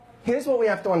Here's what we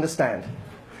have to understand.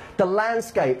 The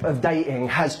landscape of dating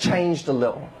has changed a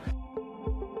little.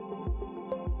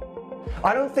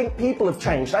 I don't think people have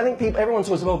changed. I think everyone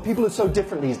says, well, people are so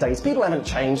different these days. People haven't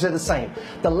changed, they're the same.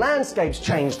 The landscape's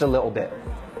changed a little bit.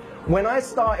 When I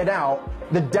started out,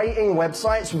 the dating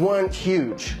websites weren't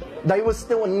huge. They were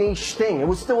still a niche thing. It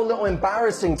was still a little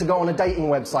embarrassing to go on a dating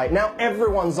website. Now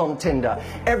everyone's on Tinder,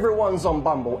 everyone's on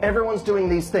Bumble, everyone's doing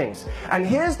these things. And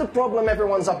here's the problem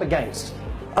everyone's up against.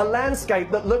 A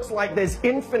landscape that looks like there's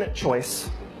infinite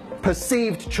choice,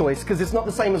 perceived choice, because it's not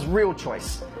the same as real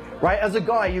choice. Right? As a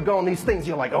guy, you go on these things,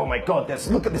 you're like, oh my God,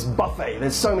 look at this buffet,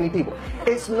 there's so many people.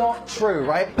 It's not true,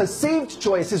 right? Perceived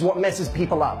choice is what messes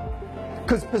people up.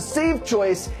 Because perceived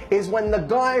choice is when the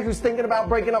guy who's thinking about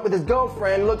breaking up with his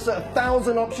girlfriend looks at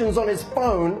 1,000 options on his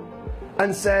phone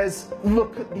and says,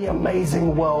 look at the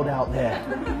amazing world out there,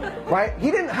 right? He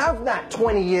didn't have that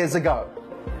 20 years ago,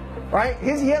 right?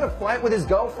 He had a fight with his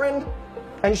girlfriend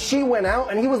and she went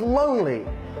out and he was lonely.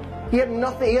 He had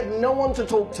nothing, he had no one to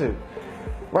talk to.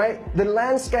 Right? The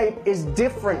landscape is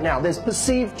different now. There's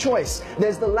perceived choice.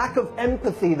 There's the lack of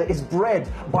empathy that is bred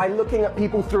by looking at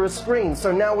people through a screen.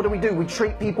 So now what do? We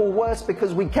treat people worse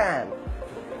because we can.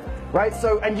 Right?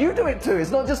 So, and you do it too.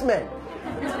 It's not just men.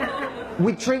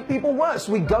 We treat people worse.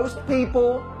 We ghost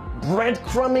people.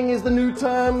 Breadcrumbing is the new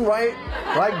term, right?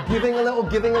 Right? Giving a little,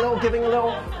 giving a little, giving a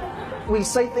little. We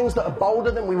say things that are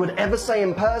bolder than we would ever say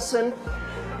in person.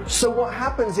 So what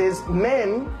happens is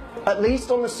men, at least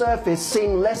on the surface,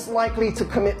 seem less likely to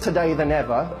commit today than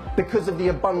ever because of the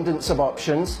abundance of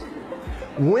options.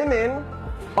 Women,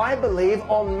 I believe,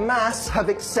 en masse have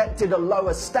accepted a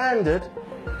lower standard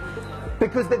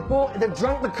because they've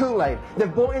drunk the Kool-Aid.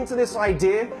 They've bought into this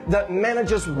idea that men are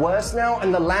just worse now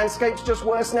and the landscape's just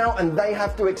worse now and they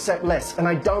have to accept less. And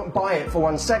I don't buy it for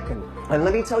 1 second. And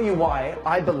let me tell you why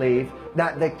I believe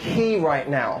that the key right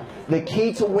now, the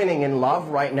key to winning in love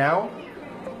right now,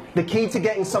 the key to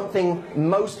getting something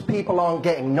most people aren't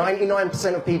getting,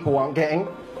 99% of people aren't getting,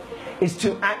 is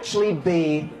to actually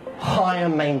be higher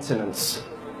maintenance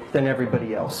than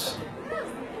everybody else.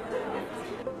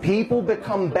 People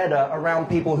become better around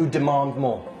people who demand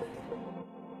more.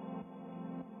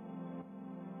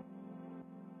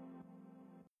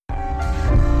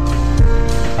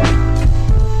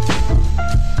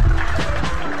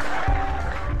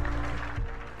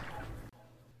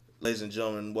 Ladies and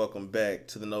gentlemen, welcome back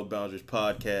to the No Boundaries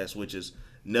podcast, which is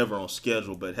never on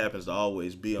schedule, but happens to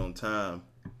always be on time.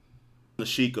 The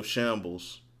Sheik of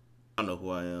Shambles, I know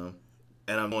who I am,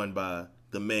 and I'm joined by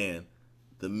the man,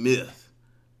 the myth,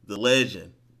 the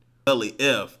legend, Ellie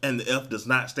F, and the F does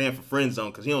not stand for friend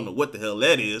zone because he don't know what the hell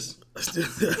that is.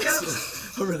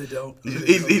 I really don't.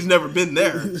 He's never been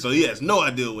there, so he has no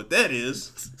idea what that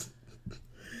is.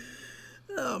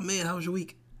 Oh man, how was your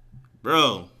week?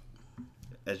 Bro,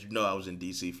 as you know, I was in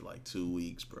DC for like 2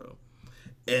 weeks, bro.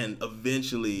 And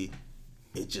eventually,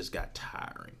 it just got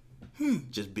tiring.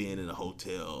 Just being in a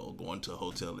hotel, going to a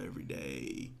hotel every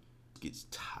day, gets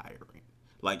tiring.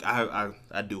 Like, I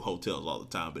do hotels all the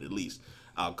time, but at least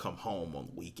I'll come home on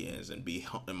the weekends and be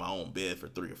in my own bed for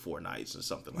 3 or 4 nights or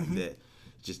something like that. It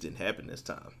just didn't happen this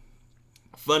time.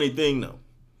 Funny thing, though.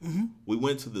 We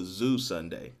went to the zoo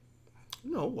Sunday.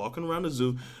 You know, walking around the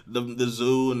zoo. The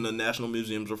zoo and the national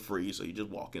museums are free, so you just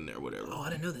walk in there, whatever. Oh,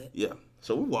 I didn't know that. Yeah.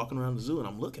 So we're walking around the zoo, and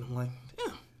I'm looking. I'm like,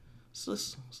 damn,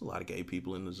 there's a lot of gay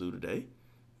people in the zoo today.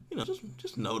 You know,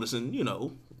 just noticing, you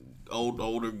know,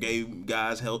 older gay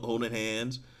guys holding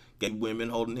hands, gay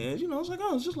women holding hands. You know, it's like,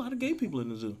 oh, it's just a lot of gay people in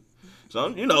the zoo. So,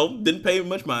 you know, didn't pay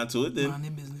much mind to it. Mind their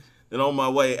business. Then on my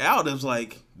way out, it was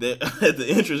like, at the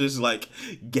entrance, it's like,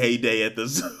 gay day at the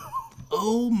zoo.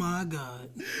 Oh my God.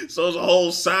 So it's a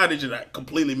whole signage and I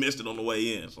completely missed it on the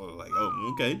way in. So I was like,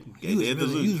 oh, okay. He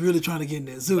was really trying to get in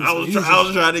that zoo. I was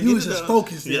trying to get in. He was just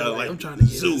focused. Yeah, like I'm trying to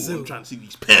get zoo. in the zoo. I'm trying to see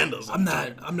these pandas.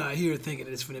 I'm not here thinking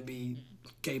that it's going to be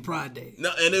Gay Pride Day.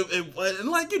 No, and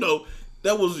like, you know,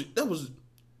 that was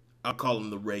I'll call them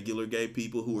the regular gay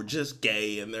people who are just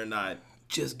gay and they're not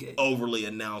just gay, overly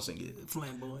announcing it.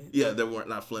 Flamboyant. Yeah, they weren't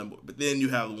not flamboyant. But then you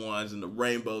have the ones in the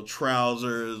rainbow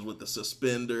trousers with the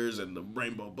suspenders and the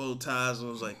rainbow bow ties. And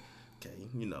I was like, okay,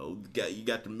 you know, you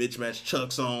got the mismatched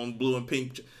chucks on, blue and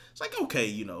pink. It's like, okay,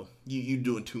 you know, you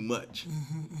doing too much.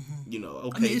 You know,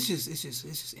 okay. I mean, it's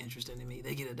just interesting to me.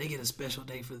 They get a special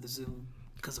day for the zoo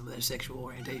because of their sexual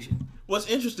orientation. What's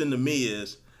interesting to me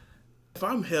is, if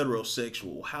I'm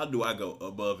heterosexual, how do I go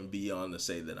above and beyond to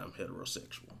say that I'm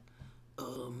heterosexual?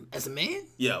 As a man?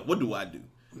 Yeah, what do I do?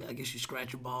 I mean, I guess you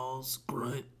scratch your balls,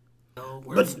 grunt,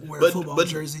 wear a football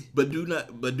jersey. But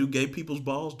do gay people's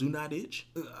balls do not itch?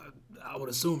 I would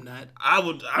assume not.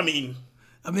 I mean,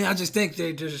 I mean, I just think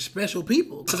they're just special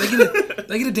people because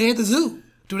they get a day at the zoo.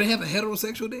 Do they have a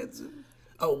heterosexual day at the zoo?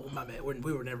 Oh, my man,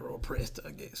 we were never oppressed,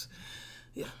 I guess.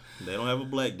 Yeah. They don't have a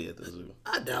black day at the zoo.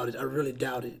 I doubt it. I really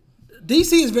doubt it.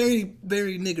 DC is very,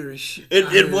 very niggerish.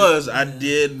 It was. I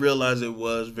did realize it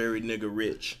was very nigger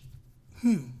rich.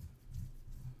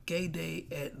 Gay day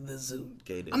at the zoo.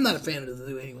 Gay day I'm not a fan of the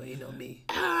zoo anyway. You know me.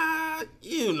 I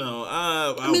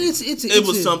mean, it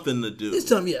was something to do. It's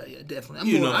something, yeah,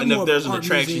 definitely. And if there's an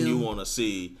attraction you want to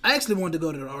see, I actually wanted to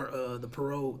go to the art, the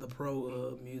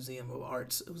Perot Museum of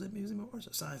Arts. Was it Museum of Arts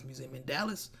or Science Museum in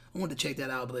Dallas? I wanted to check that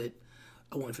out, but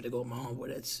I wanted to go with my homeboy.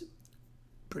 That's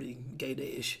pretty gay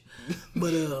day-ish.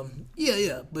 But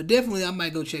yeah. But definitely, I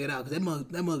might go check it out because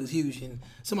that mug is huge. And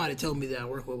somebody told me that I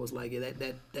work with was like, yeah,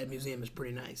 that museum is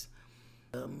pretty nice.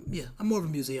 Yeah, I'm more of a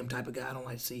museum type of guy. I don't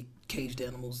like to see caged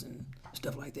animals and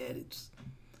stuff like that. It's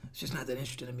just not that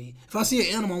interesting to me. If I see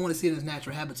an animal, I want to see it in its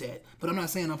natural habitat. But I'm not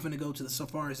saying I'm finna go to the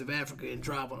safaris of Africa and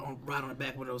ride on the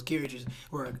back of one of those carriages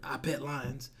where I pet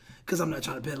lions, because I'm not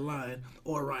trying to pet a lion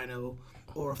or a rhino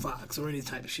or a fox or any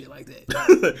type of shit like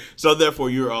that. So therefore,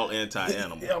 you're all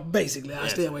anti-animal. Yeah, basically, I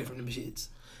stay away from them shits.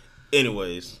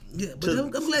 Anyways. Yeah, but I'm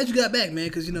glad you got back, man,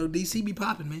 because DC be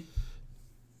popping, man.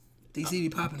 DC be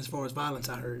popping as far as violence,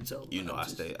 I heard. So I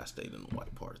stayed in the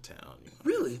white part of town.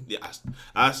 Really? Yeah,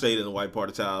 I stayed in the white part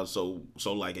of town. So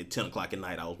like at 10 o'clock at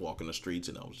night, I was walking the streets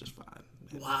and I was just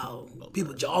fine. Wow,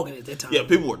 people jogging at that time. Yeah,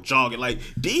 people were jogging. Like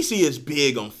DC is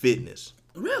big on fitness.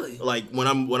 Really? Like when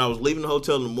I was leaving the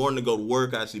hotel in the morning to go to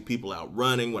work, I'd see people out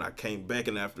running. When I came back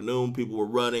in the afternoon, people were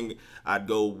running. I'd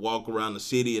go walk around the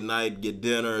city at night, get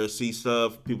dinner, see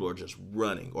stuff. People are just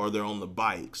running, or they're on the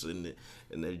bikes and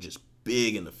they're just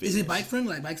big in the fitness. Is it bike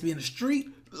friendly? Like bikes be in the street?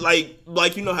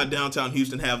 Like you know how downtown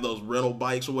Houston have those rental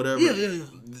bikes or whatever? Yeah.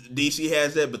 DC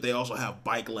has that, but they also have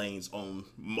bike lanes on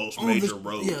most major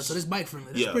roads. Yeah, so it's bike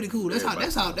friendly. That's pretty cool. That's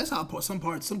how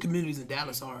some communities in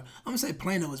Dallas are. I'm gonna say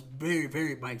Plano is very,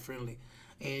 very bike friendly.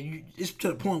 And it's to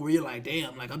the point where you're like,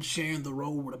 damn, like I'm sharing the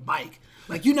road with a bike.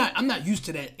 Like I'm not used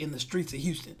to that in the streets of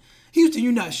Houston. Houston,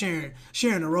 you're not sharing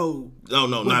the road. No,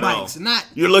 with not bikes. at all.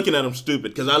 You're looking at them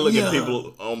stupid because I look at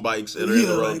people on bikes that are in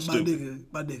the road like, stupid.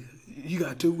 My nigga, you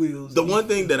got two wheels. The one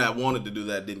thing that I wanted to do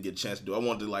that I didn't get a chance to do, I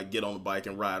wanted to like get on the bike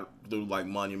and ride through like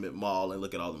Monument Mall and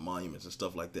look at all the monuments and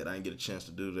stuff like that. I didn't get a chance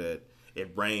to do that.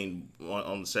 It rained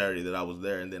on the Saturday that I was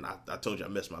there, and then I told you I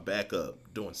messed my back up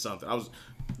doing something. I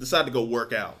decided to go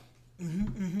work out.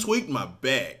 Tweaked my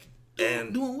back.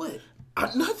 And doing what?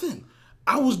 Nothing.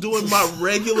 I was doing my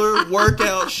regular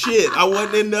workout shit. I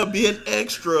wasn't end up being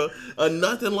extra or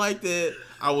nothing like that.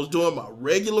 I was doing my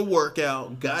regular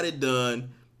workout, got it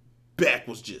done. Back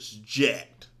was just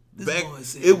jacked.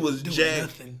 It was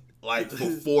jacked like for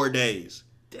 4 days.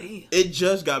 Damn. It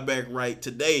just got back right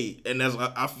today, and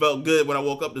I felt good when I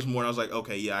woke up this morning. I was like,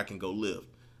 okay, yeah, I can go live.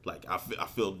 Like I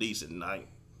feel decent. Now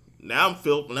I'm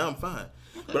fine.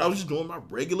 Okay. But I was just doing my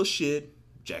regular shit,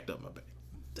 jacked up my back.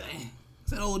 Dang.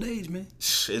 It's that old age, man.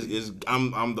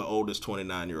 I'm the oldest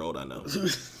 29-year-old I know.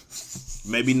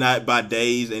 Maybe not by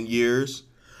days and years,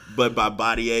 but by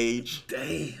body age.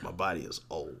 Damn. My body is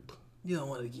old. You don't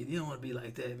want to be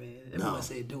like that, man. Everyone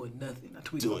say doing nothing. I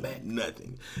tweet doing back.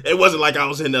 Nothing. It wasn't like I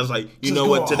was in there. I was like, you know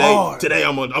what? Today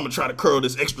I'm gonna try to curl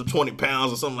this extra 20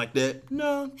 pounds or something like that.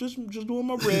 No, just doing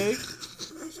my rig.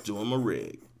 Just doing my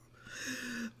rig.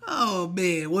 Oh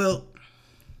man. Well,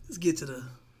 let's get to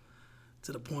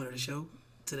the point of the show.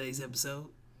 Today's episode.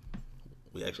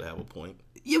 We actually have a point.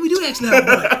 Yeah, we do actually have a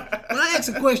point. When I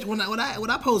ask a question, when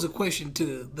I pose a question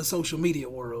to the social media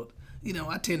world,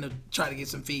 I tend to try to get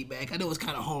some feedback. I know it's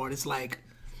kind of hard. It's like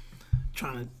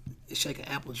trying to shake an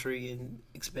apple tree and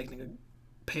expecting a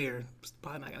pear. It's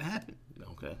probably not gonna happen.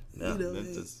 Okay. No,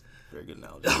 that's very good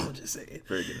analogy. I'm just saying.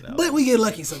 Very good analogy. But we get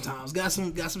lucky sometimes. Got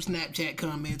some Snapchat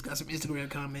comments, got some Instagram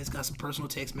comments, got some personal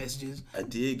text messages. I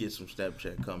did get some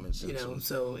Snapchat comments.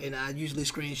 And I usually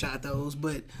screenshot those.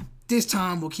 But this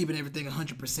time we're keeping everything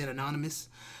 100% anonymous.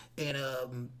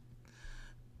 And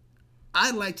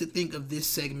I like to think of this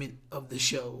segment of the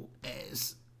show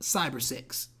as cyber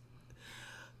sex.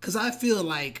 Because I feel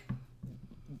like,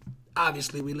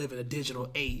 obviously, we live in a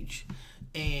digital age.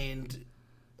 And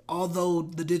although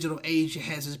the digital age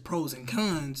has its pros and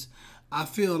cons, I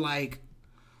feel like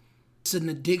it's an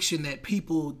addiction that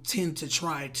people tend to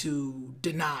try to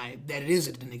deny that it is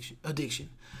an addiction.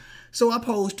 So I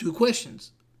posed 2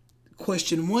 questions.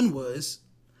 Question 1 was,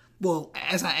 well,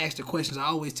 as I ask the questions, I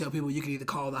always tell people you can either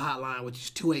call the hotline, which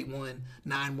is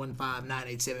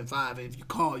 281-915-9875. And if you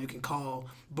call, you can call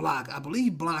Block. I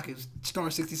believe Block is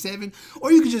 *67.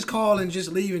 Or you can just call and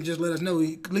just leave and just let us know.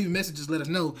 Leave a message, just let us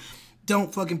know.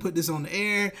 don't fucking put this on the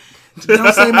air.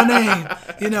 Don't say my name.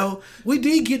 You know, we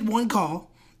did get one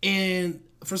call, and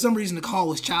for some reason the call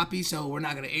was choppy, so we're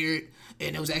not gonna air it.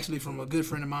 And it was actually from a good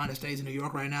friend of mine that stays in New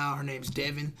York right now. Her name's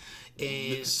Devin.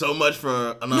 And so much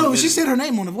for no, she said her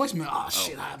name on the voicemail. Oh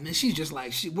shit, man, she's just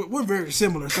like we're very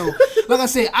similar. So, like I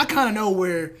said, I kind of know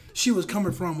where she was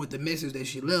coming from with the message that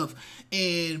she left,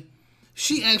 and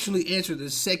she actually answered the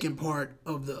second part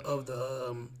of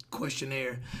the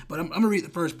questionnaire. But I'm gonna read the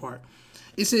first part.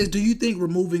 It says, "Do you think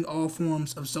removing all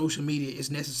forms of social media is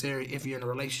necessary if you're in a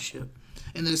relationship?"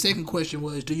 And then the second question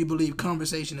was, "Do you believe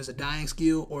conversation is a dying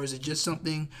skill, or is it just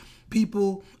something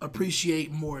people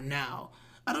appreciate more now?"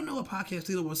 I don't know what podcast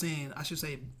leader was saying. I should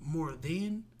say more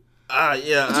than.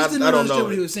 Yeah, I just didn't I don't know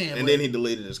what he was saying. And then he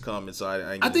deleted his comment, so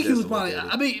I think he was probably.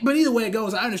 I mean, but either way it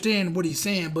goes, I understand what he's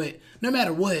saying. But no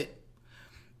matter what,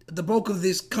 the bulk of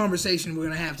this conversation we're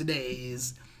gonna have today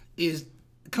is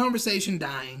conversation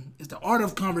dying. Is the art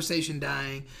of conversation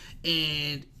dying?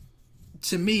 And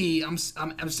to me, I'm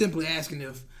simply asking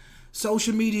if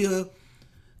social media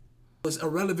was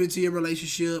irrelevant to your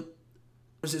relationship,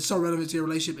 or is it so relevant to your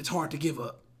relationship it's hard to give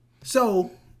up? So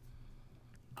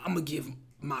I'm gonna give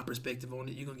my perspective on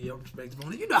it. You're gonna give your perspective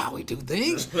on it. You know how we do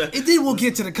things. And then we'll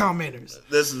get to the commenters.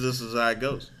 This is how it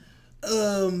goes.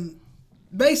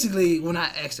 Basically, when I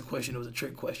asked the question, it was a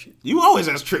trick question. You always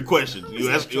ask trick questions. You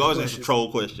always ask a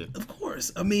troll question. Of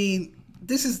course. I mean,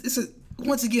 this is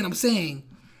once again I'm saying,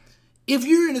 if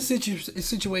you're in a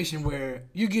situation where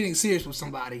you're getting serious with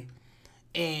somebody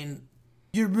and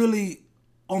you're really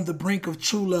on the brink of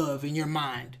true love in your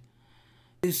mind,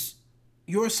 is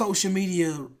your social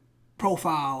media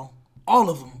profile, all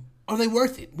of them, are they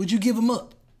worth it? Would you give them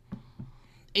up?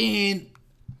 And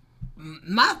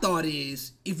my thought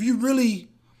is, if you really,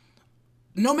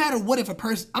 no matter what, if a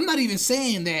person, I'm not even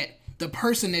saying that the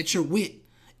person that you're with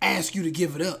asks you to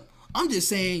give it up. I'm just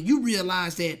saying you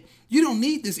realize that you don't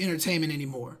need this entertainment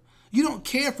anymore. You don't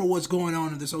care for what's going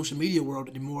on in the social media world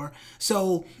anymore.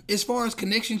 So as far as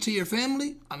connection to your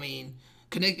family, I mean,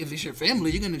 if it's your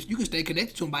family, you can stay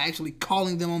connected to them by actually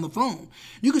calling them on the phone.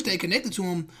 You can stay connected to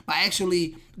them by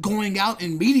actually going out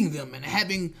and meeting them and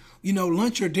having,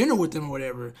 lunch or dinner with them or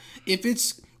whatever. If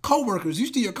it's coworkers, you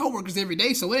see your coworkers every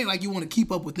day, so it ain't like you want to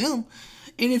keep up with them.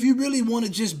 And if you really want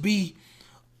to just be,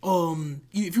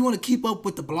 if you want to keep up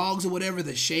with the blogs or whatever,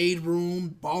 the Shade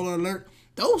Room, Baller Alert,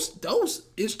 those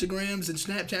Instagrams and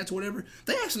Snapchats or whatever,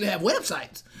 they actually have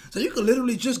websites. So you can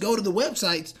literally just go to the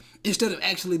websites instead of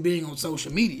actually being on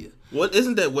social media. What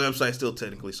isn't that website still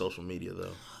technically social media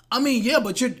though? I mean, yeah,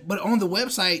 but on the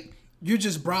website you're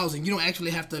just browsing. You don't actually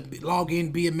have to log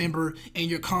in, be a member, and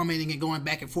you're commenting and going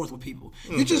back and forth with people.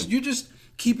 Mm-hmm. You're just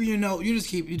keeping you're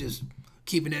just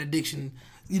keeping that addiction,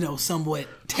 somewhat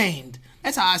tamed.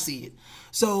 That's how I see it.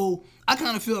 So I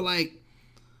kind of feel like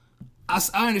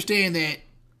I understand that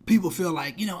people feel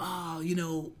like,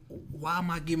 why am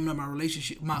I giving up my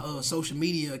relationship, my social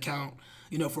media account,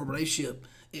 for a relationship?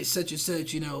 It's such and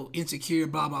such, insecure,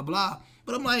 blah, blah, blah.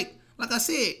 But I'm like I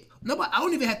said, I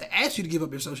don't even have to ask you to give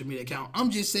up your social media account. I'm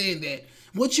just saying that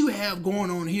what you have going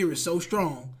on here is so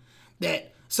strong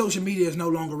that social media is no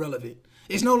longer relevant.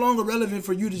 It's no longer relevant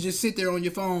for you to just sit there on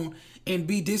your phone and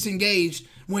be disengaged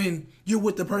when you're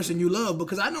with the person you love.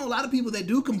 Because I know a lot of people that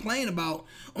do complain about,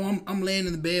 I'm laying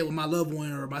in the bed with my loved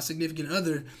one or my significant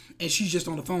other, and she's just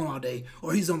on the phone all day,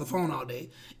 or he's on the phone all day.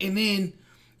 And then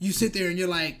you sit there and you're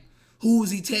like, who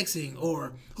is he texting,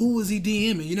 or who is he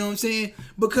DMing? You know what I'm saying?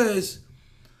 Because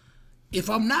if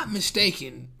I'm not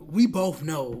mistaken, we both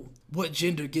know what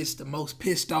gender gets the most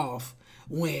pissed off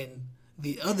when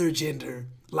the other gender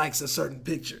likes a certain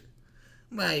picture.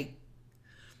 Like,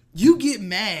 you get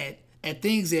mad at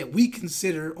things that we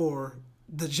consider, or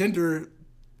the gender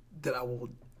that I will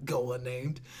go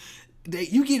unnamed,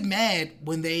 that you get mad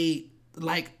when they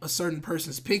like a certain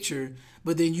person's picture,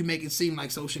 but then you make it seem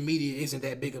like social media isn't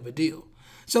that big of a deal.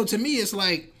 So to me, it's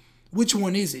like, which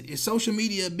one is it? Is social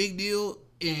media a big deal,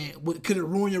 and could it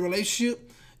ruin your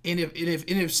relationship? And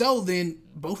if so, then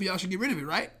both of y'all should get rid of it,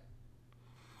 right?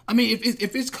 I mean,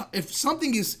 if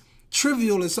something is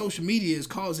trivial as social media is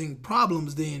causing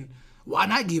problems, then why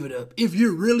not give it up? If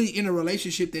you're really in a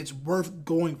relationship that's worth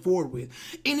going forward with,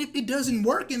 and if it doesn't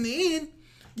work in the end,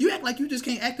 you act like you just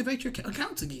can't activate your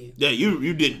accounts again. Yeah,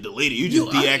 you didn't delete it. You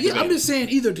just deactivated it. I'm just saying,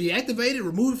 either deactivate it,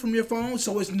 remove it from your phone,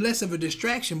 so it's less of a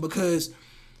distraction. Because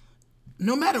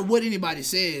no matter what anybody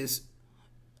says,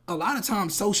 a lot of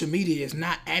times social media is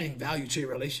not adding value to your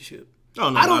relationship. Oh,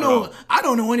 no, I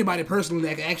don't know anybody personally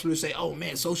that can actually say, "Oh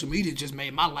man, social media just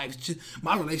made my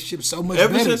relationship so much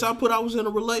better." Ever since I was in a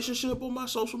relationship on my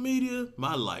social media,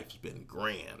 my life's been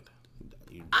grand.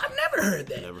 I've never heard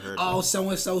that. Never heard oh, that. so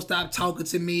and so stopped talking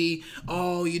to me.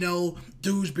 Oh,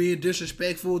 dudes being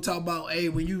disrespectful. Talk about, hey,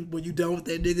 when you done with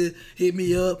that nigga, hit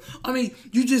me up. I mean,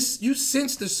 you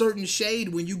sensed a certain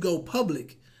shade when you go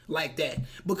public like that.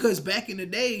 Because back in the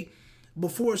day,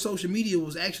 before social media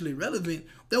was actually relevant,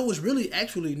 there was really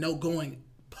actually no going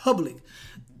public.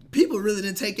 People really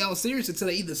didn't take y'all serious until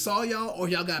they either saw y'all or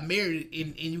y'all got married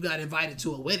and you got invited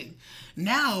to a wedding.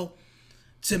 Now,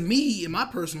 to me, in my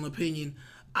personal opinion,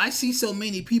 I see so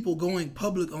many people going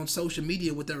public on social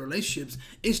media with their relationships,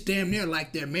 it's damn near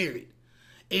like they're married.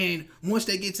 And once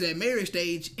they get to that marriage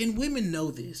stage, and women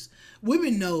know this,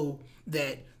 women know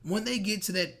that when they get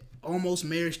to that almost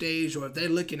marriage stage, or if they're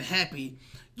looking happy,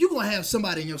 you're going to have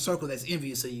somebody in your circle that's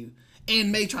envious of you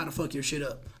and may try to fuck your shit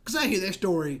up. Because I hear that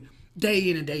story day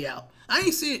in and day out. I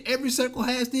ain't saying every circle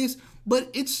has this, but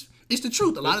it's the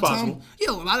truth. A lot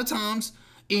of times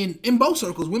in both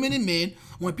circles, women and men,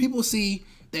 when people see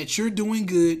that you're doing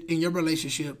good in your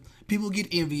relationship, people get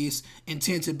envious and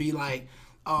tend to be like,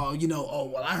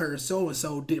 well, I heard so and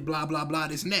so did blah blah blah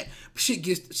this and that. Shit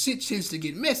tends to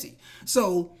get messy.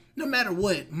 So no matter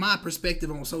what, my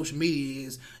perspective on social media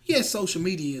is, yes, social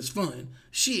media is fun.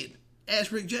 Shit,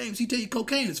 ask Rick James, he tell you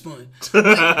cocaine is fun.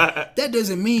 Like, that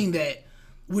doesn't mean that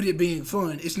with it being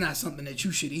fun, it's not something that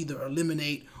you should either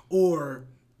eliminate or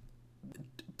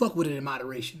fuck with it in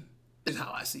moderation. Is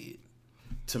how I see it.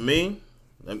 To me,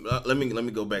 let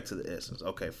me go back to the essence.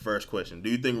 Okay, first question: do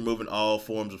you think removing all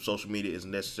forms of social media is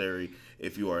necessary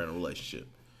if you are in a relationship?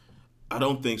 I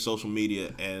don't think social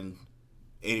media and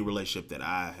any relationship that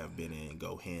I have been in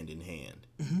go hand in hand.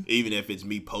 Mm-hmm. Even if it's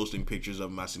me posting pictures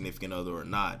of my significant other or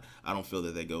not, I don't feel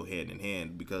that they go hand in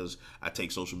hand, because I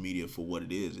take social media for what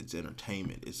it is. It's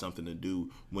entertainment. It's something to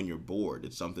do when you're bored.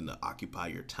 It's something to occupy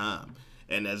your time.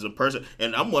 And as a person,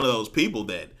 and I'm one of those people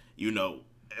that,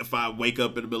 if I wake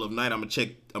up in the middle of the night, I'm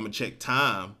gonna check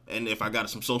time, and if I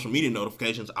got some social media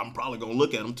notifications, I'm probably gonna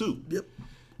look at them too. Yep.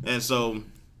 And so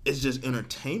it's just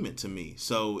entertainment to me.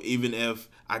 So even if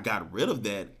I got rid of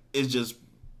that, it's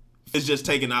just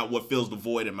taking out what fills the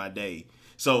void in my day.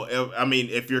 So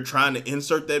if you're trying to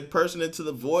insert that person into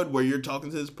the void where you're talking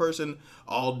to this person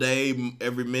all day,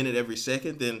 every minute, every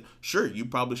second, then sure, you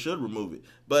probably should remove it.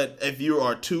 But if you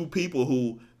are two people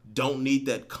who don't need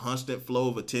that constant flow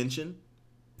of attention,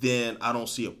 then I don't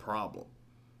see a problem.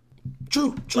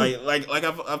 True. Like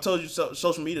I've told you,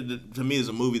 social media to me is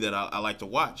a movie that I like to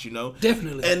watch.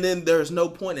 Definitely. And then there's no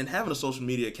point in having a social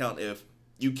media account if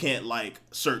you can't like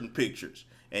certain pictures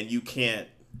and you can't.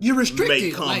 You're restricted.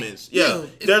 Make comments.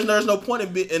 There's no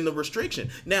point in the restriction.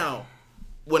 Now,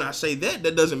 when I say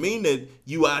that doesn't mean that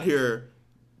you out here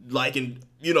liking.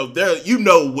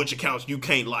 Which accounts you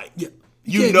can't like. Yeah.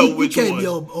 You know which ones. You can't be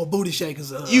on booty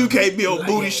shakers. You can't be on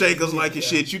booty shakers liking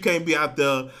shit. You can't be out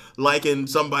there liking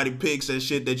somebody pics and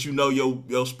shit that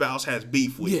your spouse has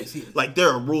beef with. Yes. Like, there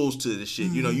are rules to this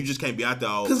shit. Mm-hmm. You just can't be out there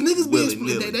all because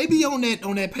niggas they be on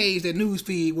that page, that news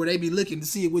feed where they be looking to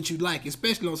see what you like,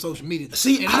 especially on social media.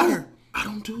 See, I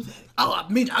don't do that. Oh,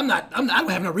 I mean, I don't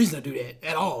have no reason to do that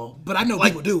at all. But I know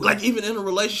people do. Like, even in a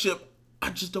relationship,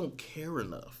 I just don't care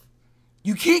enough.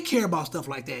 You can't care about stuff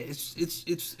like that.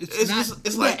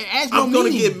 It's like I'm gonna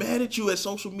get mad at you at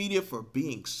social media for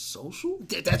being social.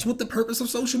 That's what the purpose of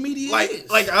social media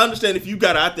is. Like, I understand if you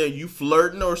got out there, you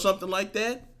flirting or something like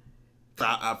that.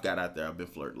 I've got out there, I've been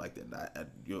flirting like that.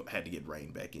 I had to get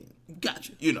reined back in.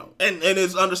 Gotcha. And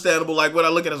it's understandable. Like, when I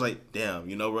look at it, it's like, damn,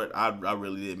 you know what? I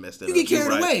really did mess that up. You get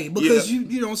carried away because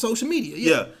you're on social media.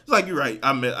 Yeah. It's like, you're right.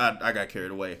 I got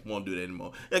carried away. Won't do that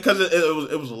anymore. Because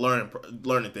it was a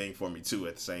learning thing for me too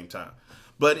at the same time.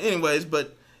 But anyways,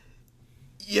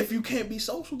 if you can't be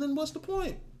social, then what's the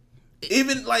point?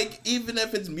 Even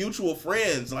if it's mutual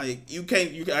friends, like, I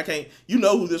can't,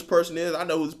 who this person is, I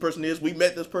know who this person is, we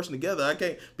met this person together, I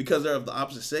can't, because they're of the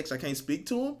opposite sex, I can't speak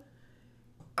to them.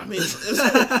 I mean,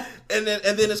 and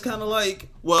then it's kind of like,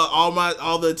 well,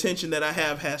 all the attention that I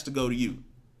have has to go to you.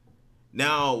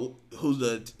 Now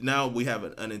we have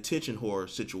an attention whore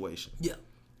situation. Yeah.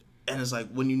 And it's like,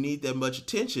 when you need that much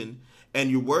attention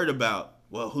and you're worried about,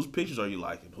 well, whose pictures are you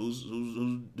liking? Whose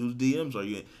DMs are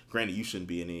you in? Granted, you shouldn't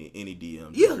be in any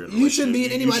DMs. Yeah, you shouldn't be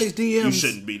in anybody's DMs. You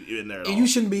shouldn't be in there at all. You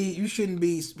shouldn't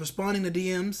be responding to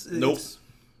DMs.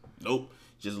 Nope.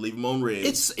 Just leave them on red.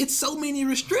 It's so many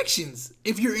restrictions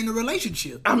if you're in a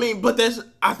relationship. I mean, but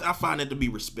I find it to be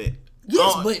respect.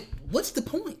 Yes, but what's the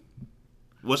point?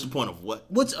 What's the point of what?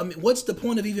 What's the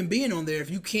point of even being on there if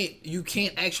you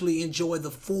can't actually enjoy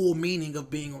the full meaning of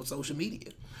being on social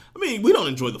media? I mean, we don't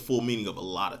enjoy the full meaning of a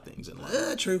lot of things in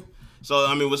life. True. So,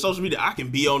 I mean, with social media, I can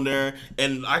be on there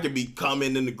and I can be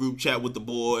commenting in the group chat with the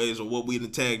boys or what we done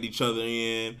tagged each other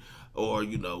in, or,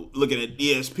 you know, looking at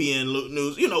ESPN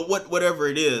news, you know, whatever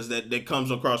it is that comes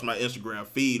across my Instagram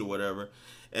feed or whatever.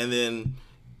 And then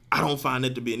I don't find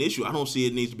it to be an issue. I don't see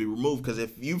it needs to be removed, because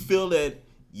if you feel that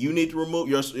you need to remove,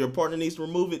 your partner needs to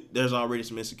remove it, there's already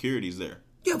some insecurities there.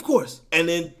 Yeah, of course. And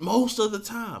then most of the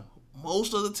time,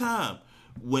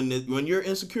 when you're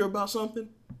insecure about something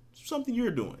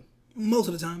you're doing. Most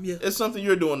of the time, yeah. It's something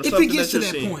you're doing. If it gets to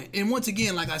that point, and once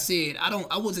again, like I said,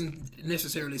 I wasn't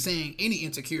necessarily saying any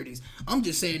insecurities. I'm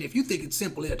just saying if you think it's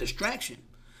simply a distraction,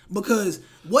 because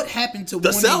what happened to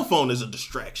the cell phone is a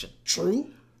distraction.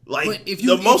 True. Like, but if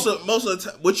you most of the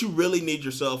time, what you really need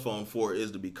your cell phone for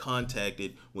is to be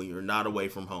contacted when you're not away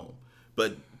from home.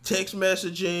 But text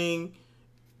messaging,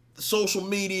 social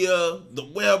media, the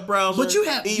web browser,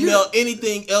 email,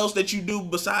 anything else that you do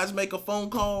besides make a phone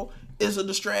call is a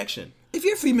distraction. If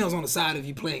your female's on the side of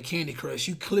you playing Candy Crush,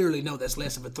 you clearly know that's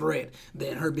less of a threat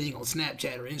than her being on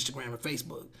Snapchat or Instagram or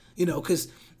Facebook. You know,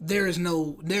 because there is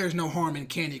no harm in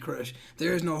Candy Crush.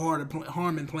 There is no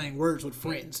harm in playing Words with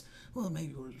Friends. Well,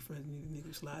 maybe Words with Friends,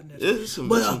 niggas sliding there. It's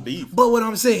some beef. But what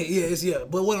I'm saying,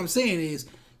 But what I'm saying is,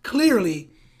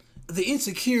 clearly, the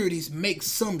insecurities make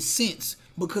some sense,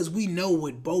 because we know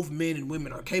what both men and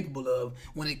women are capable of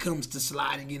when it comes to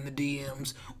sliding in the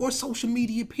DMs or social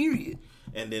media, period.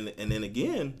 And then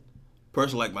again, a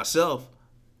person like myself,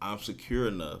 I'm secure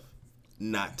enough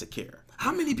not to care.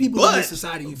 How many people in this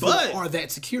society you feel are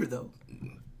that secure, though?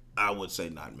 I would say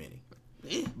not many.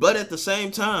 Yeah. But at the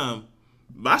same time,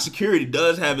 my security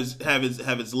does have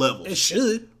its levels. It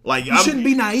should. Like, you shouldn't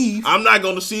be naive. I'm not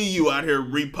going to see you out here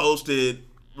reposted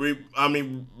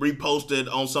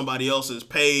on somebody else's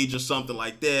page or something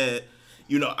like that.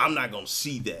 You know, I'm not going to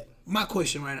see that. My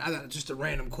question right now, I got just a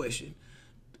random question.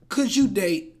 Could you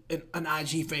date an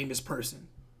IG famous person?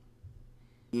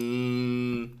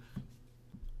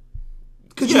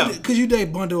 Could you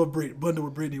date Bundle of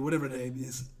Brittany, whatever the name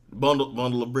is?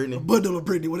 Bundle of Brittany? Bundle of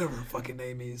Brittany, whatever her fucking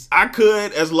name is. I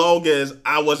could, as long as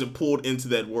I wasn't pulled into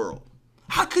that world.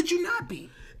 How could you not be?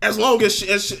 As long as she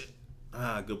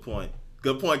good point.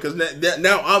 Good point, because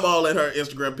now I'm all in her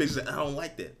Instagram pictures. And I don't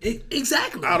like that.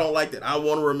 Exactly. I don't like that. I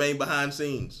want to remain behind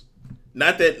scenes.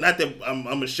 Not that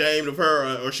I'm ashamed of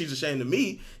her or she's ashamed of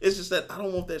me. It's just that I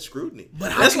don't want that scrutiny.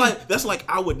 But that's like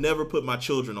I would never put my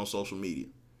children on social media.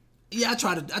 Yeah, I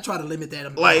try to limit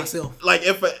that myself. Like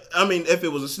if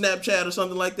it was a Snapchat or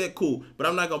something like that, cool. But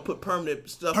I'm not gonna put permanent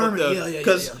stuff up there,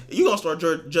 because you gonna start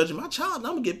judging my child, and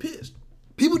I'm gonna get pissed.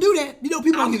 People do that. You know,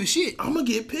 people don't give a shit. I'm gonna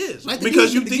get pissed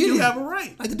because you think you have a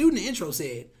right. Like the dude in the intro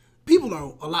said, people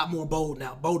are a lot more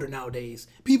bolder nowadays.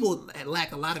 People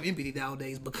lack a lot of empathy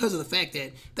nowadays because of the fact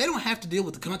that they don't have to deal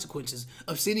with the consequences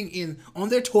of sitting on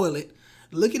their toilet,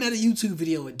 looking at a YouTube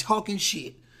video and talking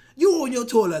shit. You on your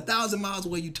toilet 1,000 miles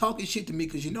away, you talking shit to me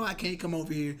because you know I can't come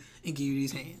over here and give you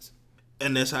these hands.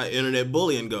 And that's how internet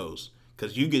bullying goes.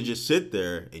 Because you can just sit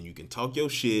there and you can talk your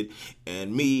shit.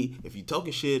 And me, if you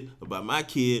talking shit about my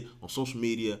kid on social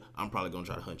media, I'm probably going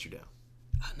to try to hunt you down.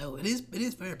 I know. It is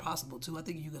very possible, too. I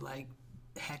think you could, like,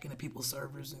 hack into people's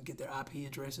servers and get their IP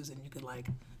addresses, and you could, like,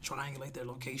 triangulate their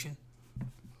location.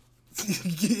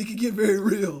 It can get very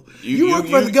real. You work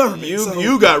for the government.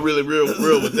 You got really real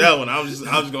with that one. I was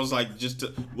just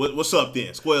gonna what's up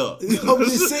then? Square up. I'm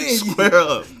just saying. Square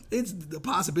up. It's the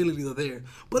possibilities are there.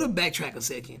 But I'll backtrack a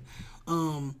second.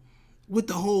 With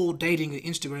the whole dating an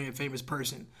Instagram famous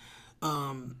person,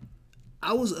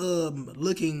 I was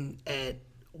looking at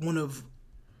one of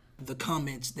the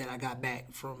comments that I got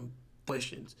back from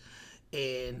questions,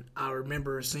 and I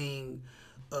remember seeing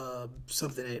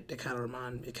something that kind of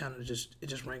reminded me. It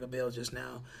just rang a bell just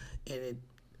now, and it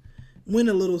went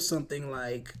a little something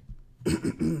like I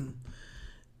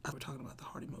was talking about the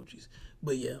heart emojis,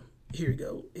 but yeah, here we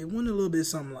go. It went a little bit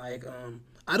something like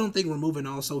I don't think removing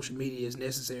all social media is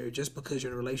necessary just because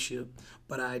you're in a relationship,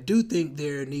 but I do think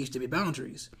there needs to be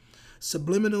boundaries.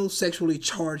 Subliminal sexually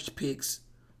charged pics,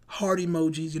 heart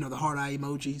emojis, the heart eye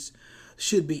emojis,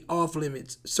 should be off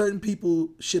limits. Certain people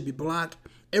should be blocked.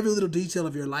 Every little detail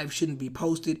of your life shouldn't be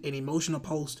posted, and emotional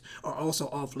posts are also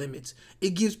off limits.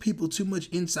 It gives people too much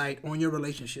insight on your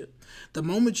relationship. The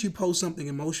moment you post something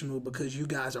emotional because you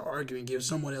guys are arguing gives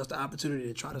someone else the opportunity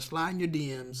to try to slide in your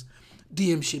DMs.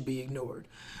 DMs should be ignored.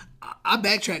 I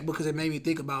backtrack because it made me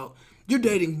think about, you're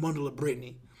dating Bundle of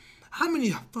Brittany. How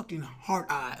many fucking heart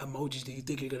eye emojis do you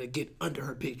think you're going to get under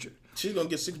her picture? She's going to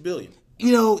get 6 billion.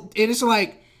 And it's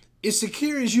like, as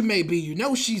secure as you may be,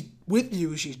 she's with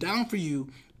you, she's down for you,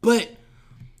 but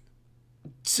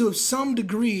to some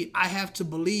degree, I have to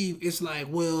believe it's like,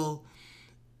 well,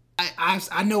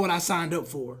 I know what I signed up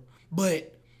for,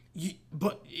 but you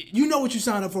know what you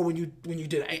signed up for when you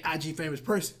did an IG famous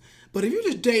person. But if you're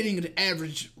just dating an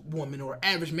average woman or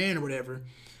average man or whatever,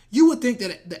 you would think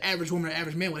that the average woman or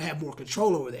average man would have more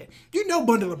control over that. You know,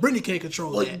 Bundle of Brittany can't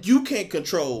control that. You can't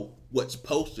control what's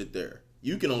posted there.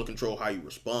 You can only control how you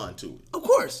respond to it. Of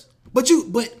course, but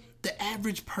the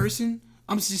average person,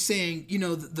 I'm just saying, you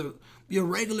know, your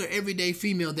regular everyday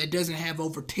female that doesn't have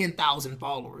over 10,000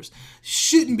 followers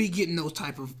shouldn't be getting those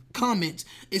type of comments,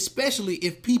 especially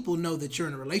if people know that you're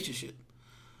in a relationship.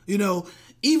 You know,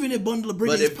 even if Bundle of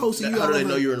Brittany is posting you how all do they over,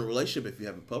 know you're in a relationship if you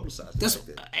haven't publicized it? that's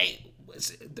like that?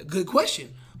 it's a good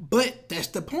question, but that's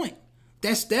the point.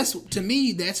 That's to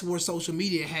me, that's where social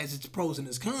media has its pros and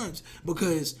its cons,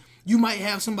 because you might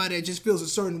have somebody that just feels a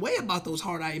certain way about those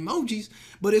heart eye emojis,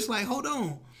 but it's like, hold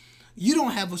on, you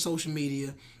don't have a social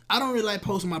media. I don't really like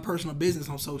posting my personal business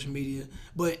on social media,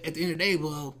 but at the end of the day,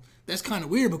 well, that's kind of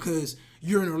weird because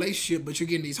you're in a relationship, but you're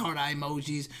getting these heart eye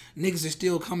emojis. Niggas are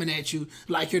still coming at you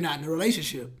like you're not in a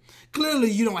relationship.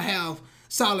 Clearly, you don't have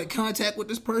solid contact with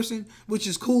this person, which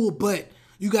is cool, but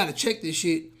you got to check this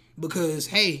shit because,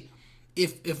 hey,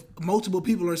 if multiple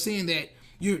people are seeing that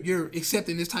you're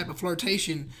accepting this type of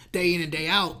flirtation day in and day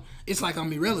out, it's like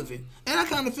I'm irrelevant. And I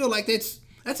kind of feel like that's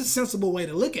a sensible way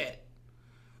to look at it.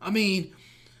 I mean,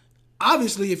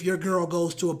 obviously, if your girl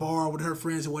goes to a bar with her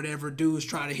friends or whatever, dudes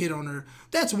try to hit on her,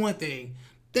 that's one thing.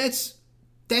 That's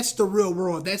the real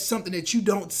world. That's something that you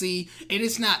don't see, and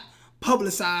it's not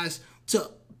publicized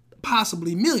to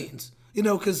possibly millions. You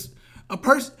know, because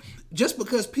just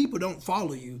because people don't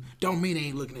follow you, don't mean they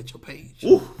ain't looking at your page.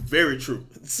 Ooh, very true.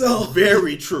 So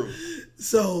very true.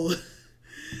 So,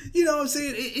 you know what I'm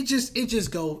saying?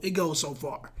 It goes so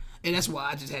far. And that's why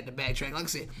I just had to backtrack. Like I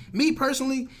said, me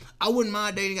personally, I wouldn't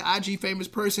mind dating an IG famous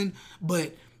person,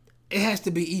 but it has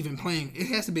to be even playing. It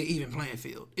has to be an even playing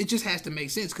field. It just has to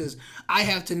make sense because I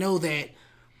have to know that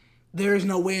there is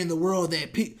no way in the world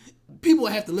that people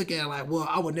have to look at it like, well,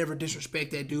 I would never disrespect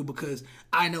that dude because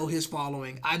I know his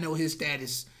following, I know his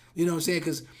status. You know what I'm saying?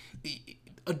 Because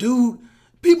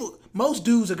most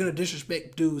dudes are gonna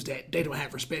disrespect dudes that they don't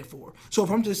have respect for. So if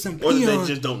I'm just some peon, or they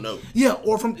just don't know. Yeah,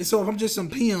 if I'm just some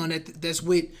peon that's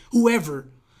with whoever,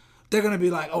 they're gonna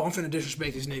be like, oh, I'm finna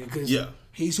disrespect this nigga because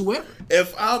he's whoever.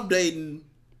 If I'm dating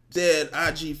that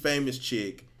IG famous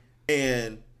chick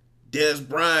and Des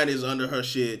Bryant is under her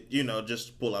shit, you know, just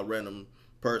to pull out random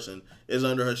person is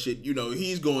under her shit, you know,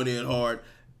 he's going in hard.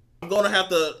 I'm gonna have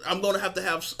to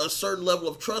have a certain level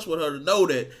of trust with her to know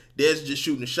that Des just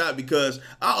shooting a shot because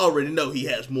I already know he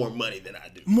has more money than I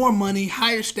do. More money,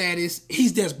 higher status.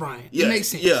 He's Des Bryant. Yeah, it makes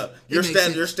sense. Yeah, your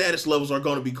status levels are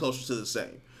going to be closer to the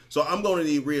same. So I'm going to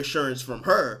need reassurance from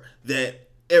her that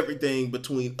everything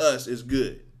between us is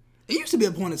good. It used to be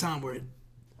a point in time where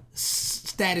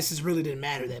statuses really didn't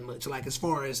matter that much. Like as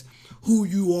far as who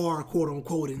you are, quote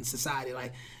unquote, in society,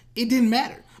 like it didn't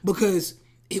matter because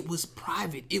it was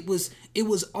private. It was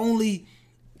only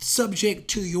subject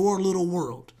to your little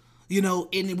world, you know.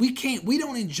 And we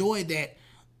don't enjoy that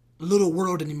little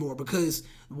world anymore because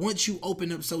once you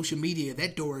open up social media,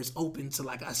 that door is open to,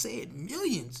 like I said,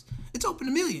 millions. It's open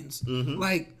to millions. Mm-hmm.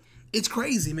 Like it's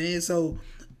crazy, man. So,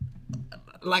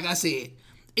 like I said,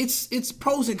 it's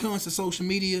pros and cons to social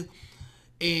media,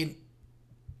 and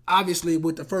obviously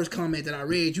with the first comment that I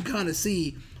read, you kind of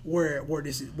see where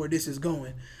this is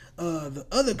going. The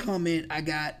other comment I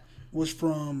got was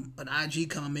from an IG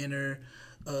commenter,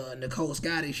 Nicole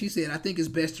Scotty. She said, I think it's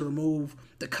best to remove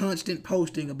the constant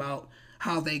posting about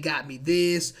how they got me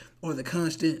this, or the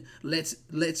constant let's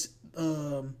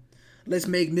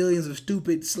make millions of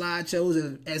stupid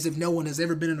slideshows as if no one has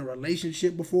ever been in a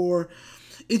relationship before.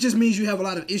 It just means you have a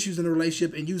lot of issues in a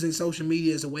relationship and using social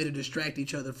media as a way to distract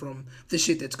each other from the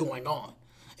shit that's going on.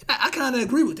 And I kind of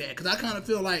agree with that because I kind of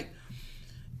feel like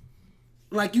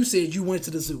you said, you went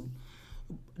to the zoo.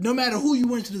 No matter who you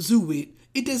went to the zoo with,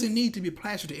 it doesn't need to be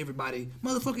plastered to everybody.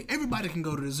 Motherfucker, everybody can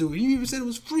go to the zoo. And you even said it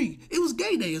was free. It was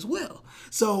gay day as well.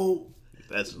 So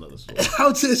that's another story. I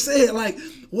was just saying, like,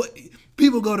 what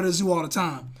people go to the zoo all the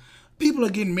time. People are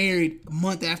getting married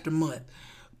month after month.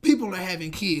 People are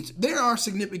having kids. There are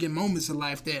significant moments in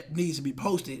life that needs to be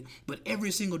posted, but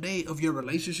every single day of your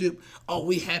relationship, oh,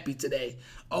 we happy today.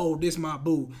 Oh, this my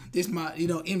boo. This my,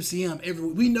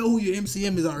 MCM. We know who your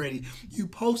MCM is already. You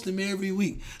post him every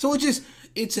week. So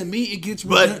to me, it gets...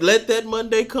 But let that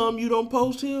Monday come, you don't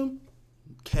post him,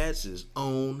 cats is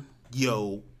on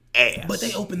yo ass. But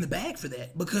they open the bag for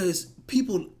that because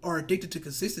people are addicted to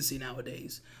consistency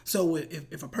nowadays. So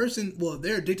if a person, well,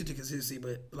 they're addicted to consistency,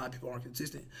 but a lot of people aren't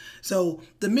consistent. So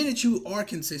the minute you are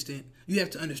consistent, you have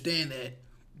to understand that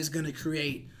it's going to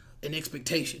create an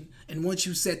expectation. And once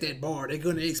you set that bar, they're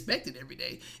going to expect it every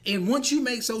day. And once you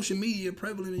make social media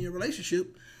prevalent in your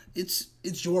relationship, it's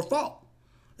your fault.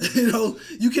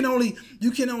 You can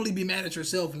only be mad at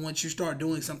yourself once you start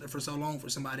doing something for so long for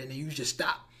somebody and then you just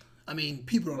stop. I mean,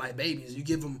 people are like babies. You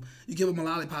give them a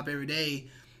lollipop every day,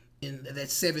 and that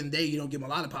 7th day you don't give them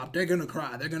a lollipop, they're gonna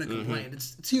cry. They're gonna complain.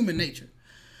 It's human nature.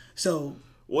 So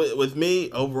with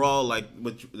me overall, like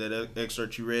with that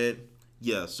excerpt you read,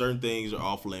 yeah, certain things are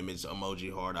off limits.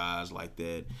 Emoji, hard eyes, like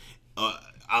that.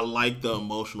 I like the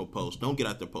emotional post. Don't get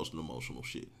out there posting emotional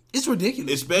shit. It's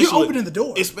ridiculous. Especially, you're opening the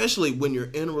door. Especially when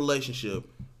you're in a relationship.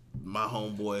 My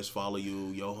homeboys follow you.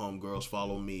 Your homegirls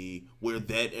follow me. We're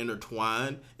that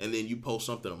intertwined, and then you post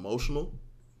something emotional.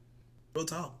 Real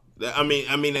talk. I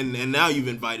mean, and now you've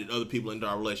invited other people into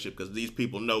our relationship because these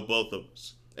people know both of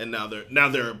us, and now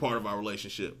they're a part of our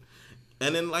relationship.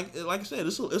 And then, like I said,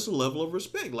 it's a level of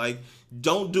respect. Like,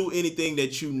 don't do anything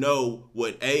that you know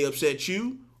would A, upset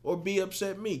you, or B,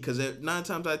 upset me. Because 9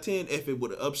 times out of 10, if it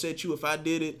would upset you if I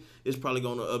did it, it's probably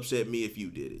going to upset me if you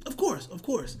did it. Of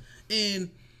course.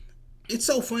 And it's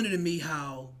so funny to me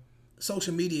how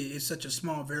social media is such a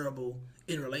small variable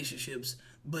in relationships,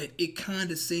 but it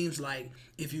kind of seems like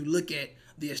if you look at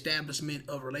the establishment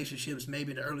of relationships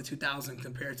maybe in the early 2000s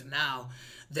compared to now,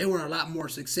 they were a lot more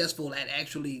successful at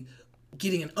actually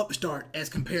getting an upstart as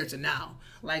compared to now.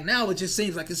 Like now it just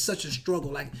seems like it's such a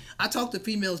struggle. Like I talk to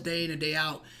females day in and day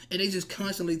out and they just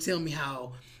constantly tell me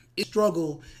how it's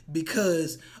struggle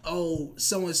because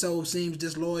so-and-so seems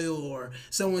disloyal or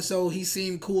so-and-so he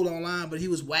seemed cool online but he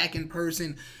was whack in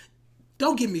person.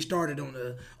 Don't get me started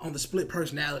on the split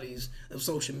personalities of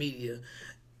social media.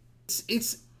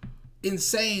 It's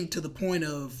insane to the point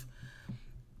of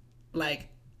like,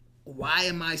 why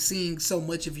am I seeing so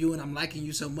much of you and I'm liking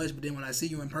you so much, but then when I see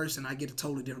you in person, I get a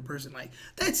totally different person? Like,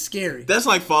 that's scary. That's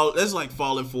like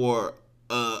falling for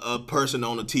a person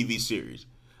on a TV series.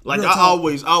 Like, Real I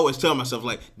talk. always tell myself,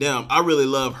 like, damn, I really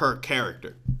love her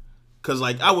character. Because,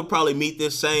 like, I would probably meet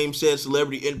this same said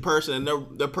celebrity in person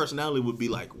and their personality would be,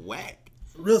 like, whack.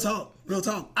 Real talk.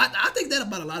 I think that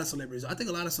about a lot of celebrities. I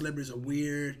think a lot of celebrities are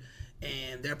weird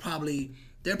and they're probably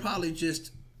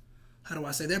just, how do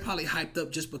I say, they're probably hyped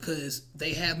up just because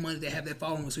they have money, they have their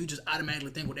following, so you just automatically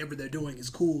think whatever they're doing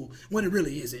is cool when it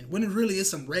really isn't. When it really is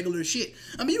some regular shit.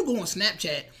 I mean, you go on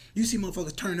Snapchat, you see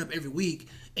motherfuckers turn up every week,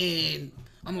 and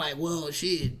I'm like, well,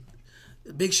 shit,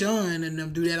 Big Sean and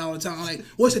them do that all the time. I'm like,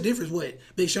 what's the difference? What?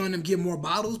 Big Sean and them give more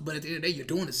bottles, but at the end of the day, you're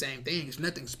doing the same thing. It's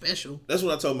nothing special. That's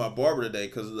what I told my barber today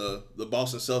because the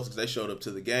Boston Celtics, they showed up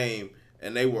to the game,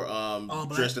 and they were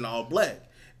dressed in all black.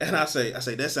 And I say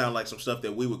that sounds like some stuff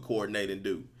that we would coordinate and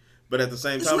do. But at the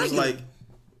same time, it's like,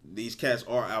 these cats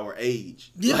are our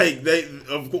age. Yeah. Like,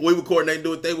 we would coordinate and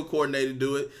do it. They would coordinate and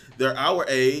do it. They're our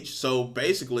age. So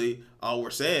basically, all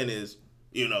we're saying is,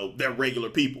 they're regular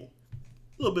people.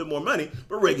 A little bit more money,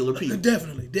 but regular people.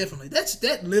 Definitely. That's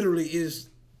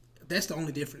the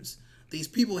only difference. These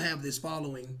people have this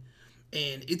following,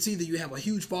 and it's either you have a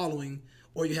huge following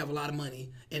or you have a lot of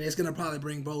money, and it's gonna probably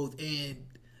bring both. And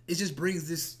it just brings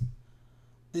this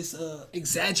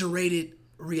exaggerated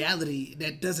reality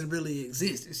that doesn't really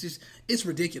exist. It's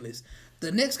ridiculous.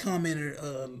 The next commenter,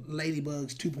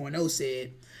 Ladybugs 2.0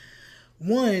 said,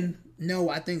 "1, no,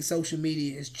 I think social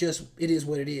media it is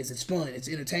what it is. It's fun. It's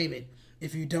entertainment.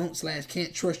 If you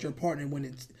don't/can't trust your partner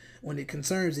when it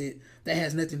concerns it, that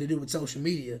has nothing to do with social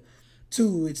media.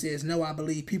 2, it says, no, I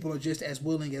believe people are just as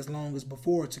willing as long as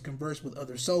before to converse with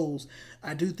other souls.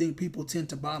 I do think people tend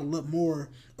to bottle up more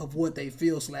of what they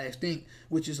feel/think,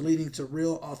 which is leading to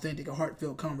real, authentic,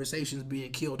 heartfelt conversations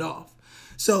being killed off."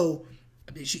 So,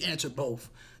 I mean, she answered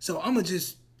both. So I'm going to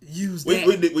just use that.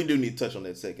 We do need to touch on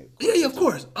that second. Yeah, of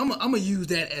course. I'm going to use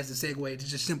that as a segue to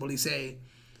just simply say,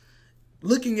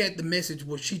 looking at the message,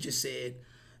 what she just said,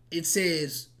 it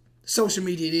says social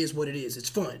media, it is what it is. It's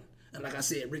fun. And like I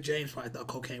said, Rick James probably thought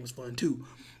cocaine was fun too.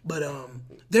 But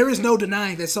there is no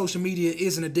denying that social media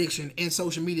is an addiction and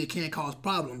social media can cause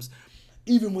problems,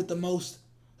 even with the most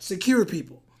secure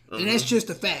people. And that's just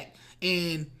a fact.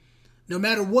 And no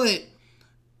matter what,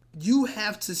 you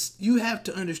have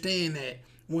to understand that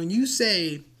when you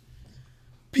say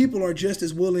people are just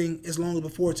as willing as long as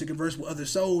before to converse with other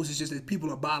souls, it's just that people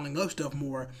are bottling up stuff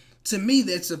more. To me,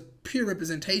 that's a pure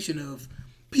representation of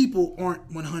people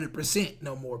aren't 100%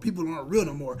 no more. People aren't real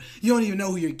no more. You don't even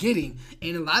know who you're getting.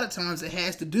 And a lot of times it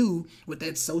has to do with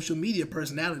that social media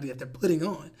personality that they're putting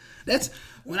on. That's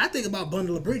when I think about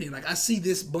Bundle of Brittany. Like, I see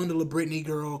this Bundle of Brittany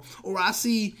girl, or I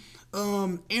see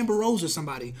Amber Rose or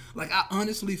somebody. Like, I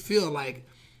honestly feel like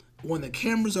when the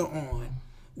cameras are on,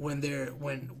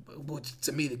 which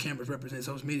to me the cameras represent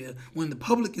social media. When the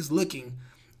public is looking,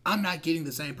 I'm not getting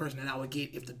the same person that I would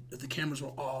get if the cameras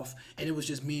were off and it was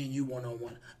just me and you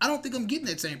one-on-one. I don't think I'm getting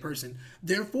that same person.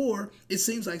 Therefore, it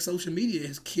seems like social media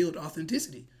has killed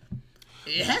authenticity.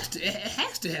 It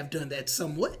has to have done that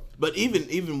somewhat. But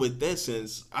even with that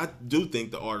sense, I do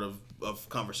think the art of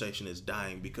conversation is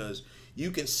dying, because you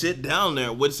can sit down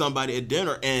there with somebody at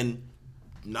dinner and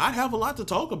not have a lot to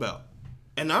talk about.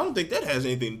 And I don't think that has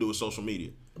anything to do with social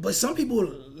media. But some people,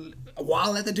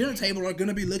 while at the dinner table, are going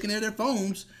to be looking at their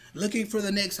phones, looking for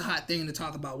the next hot thing to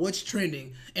talk about, what's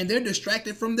trending, and they're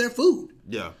distracted from their food.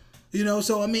 Yeah. You know,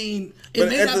 so I mean, it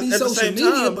may not be social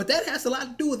media, but that has a lot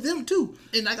to do with them too.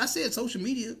 And like I said, social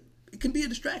media, it can be a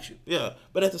distraction. Yeah,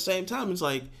 but at the same time, it's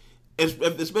like, especially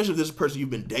if this is a person you've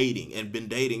been dating,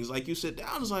 it's like you sit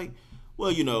down, it's like,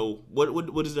 well, you know,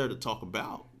 what is there to talk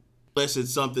about? Unless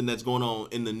it's something that's going on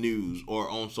in the news or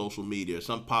on social media or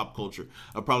some pop culture.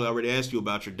 I probably already asked you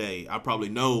about your day. I probably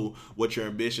know what your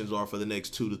ambitions are for the next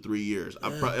 2 to 3 years.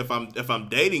 If I'm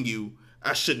dating you,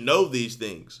 I should know these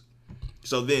things.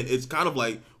 So then it's kind of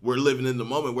like we're living in the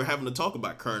moment. We're having to talk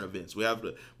about current events.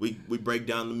 We break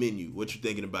down the menu. What you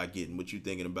thinking about getting? What you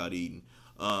thinking about eating?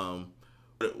 What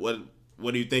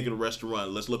are you thinking of the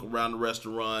restaurant? Let's look around the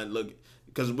restaurant. Look,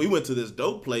 because we went to this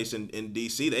dope place in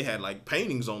DC. They had like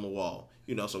paintings on the wall.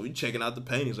 You know, so we checking out the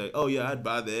paintings. Like, oh yeah, I'd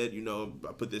buy that. You know,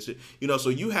 I put this. You know, so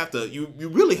you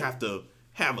really have to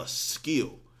have a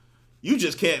skill. You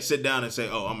just can't sit down and say,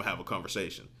 oh, I'm gonna have a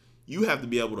conversation. You have to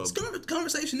be able to.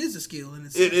 Conversation is a skill, and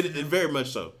it very much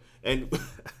so. And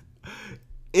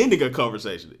ending a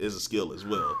conversation is a skill as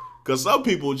well, because some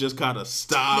people just kind of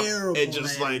stop and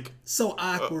just like so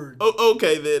awkward.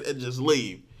 Okay, then, and just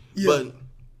leave. Yeah. But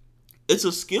it's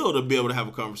a skill to be able to have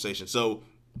a conversation. So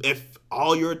if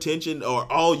all your attention or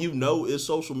all you know is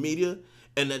social media,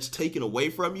 and that's taken away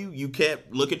from you, you can't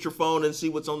look at your phone and see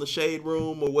what's on the shade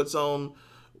room or what's on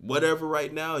whatever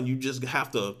right now, and you just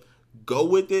have to go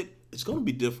with it. It's going to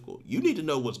be difficult. You need to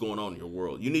know what's going on in your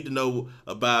world. You need to know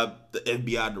about the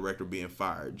FBI director being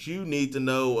fired. You need to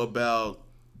know about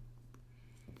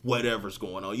whatever's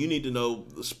going on. You need to know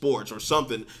the sports or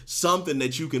something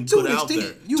that you can put out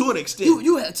there to an extent.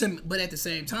 You have to, but at the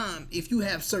same time, if you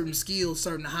have certain skills,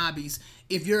 certain hobbies,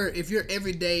 if your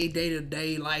everyday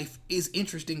day-to-day life is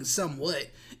interesting somewhat,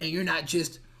 and you're not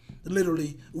just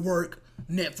literally work,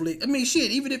 Netflix. I mean,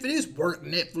 shit, even if it is work,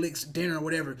 Netflix, dinner, or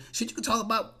whatever, shit, you can talk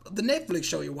about the Netflix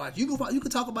show you watch. You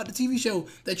can talk about the TV show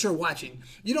that you're watching.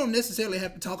 You don't necessarily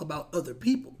have to talk about other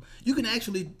people. You can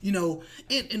actually, you know,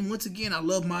 and once again, I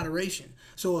love moderation.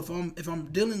 So if I'm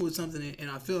dealing with something and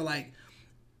I feel like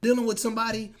dealing with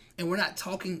somebody and we're not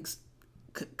talking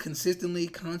consistently,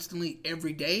 constantly,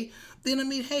 every day, then I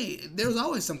mean, hey, there's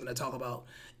always something to talk about.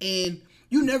 And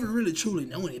you never really truly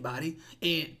know anybody.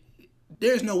 And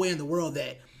there's no way in the world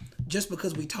that just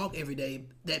because we talk every day,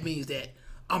 that means that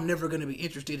I'm never going to be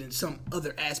interested in some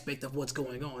other aspect of what's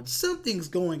going on. Something's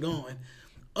going on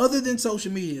other than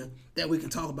social media that we can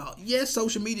talk about. Yes,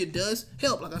 social media does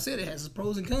help. Like I said, it has its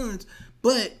pros and cons,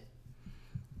 but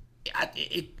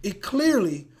it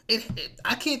clearly,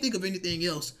 I can't think of anything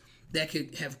else that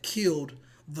could have killed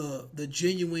the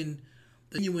genuine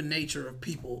nature of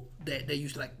people that they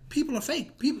used to like. People are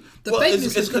fake.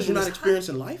 Fakeness it's because you're not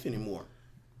experiencing life anymore.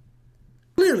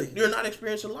 Clearly, you're not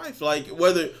experiencing life. Like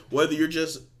whether you're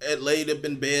just laid up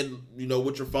in bed, you know,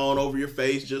 with your phone over your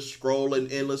face, just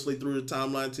scrolling endlessly through the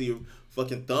timeline till your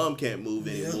fucking thumb can't move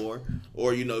anymore,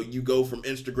 or you know, you go from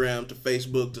Instagram to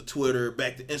Facebook to Twitter,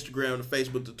 back to Instagram to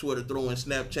Facebook to Twitter, throwing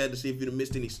Snapchat to see if you've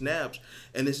missed any snaps,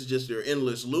 and this is just your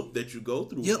endless loop that you go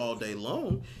through all day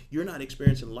long. You're not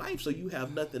experiencing life, so you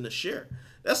have nothing to share.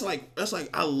 That's like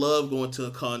I love going to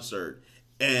a concert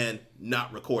and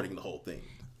not recording the whole thing.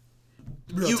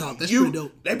 Real talk, that's pretty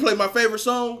dope. They play my favorite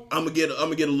song, I'm gonna get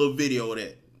a little video of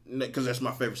that because that's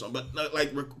my favorite song. But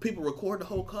like people record the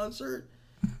whole concert.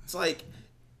 It's like,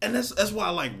 and that's why I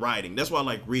like writing. That's why I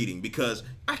like reading, because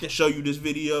I can show you this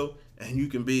video and you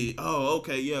can be, oh,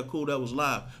 okay, yeah, cool, that was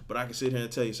live. But I can sit here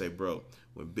and tell you, say, bro,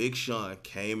 when Big Sean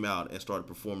came out and started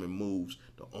performing moves,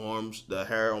 the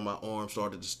hair on my arm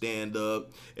started to stand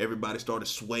up. Everybody started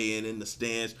swaying in the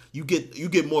stands. You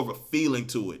get more of a feeling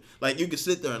to it. Like you can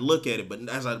sit there and look at it, but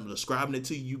as I'm describing it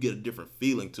to you, you get a different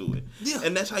feeling to it. Yeah.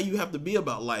 And that's how you have to be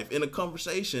about life in a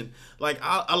conversation. Like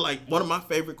I like, one of my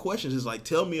favorite questions is like,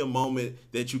 tell me a moment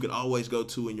that you can always go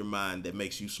to in your mind that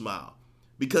makes you smile.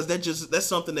 because that's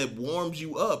something that warms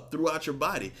you up throughout your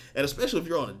body, and especially if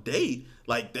you're on a date,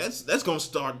 like that's gonna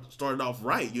start it off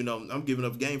right. You know, I'm giving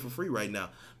up game for free right now,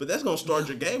 but that's gonna start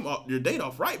your date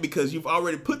off right because you've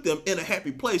already put them in a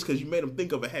happy place because you made them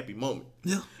think of a happy moment.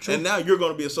 Yeah, true. And now you're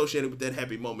gonna be associated with that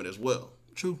happy moment as well.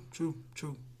 True.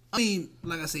 I mean,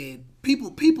 like I said,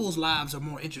 people's lives are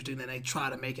more interesting than they try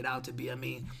to make it out to be. I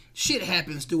mean, shit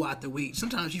happens throughout the week.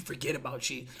 Sometimes you forget about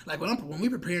shit. Like when we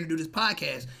preparing to do this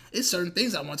podcast, it's certain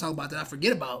things I want to talk about that I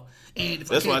forget about. And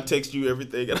that's why I text you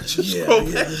everything and I just scroll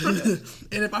back.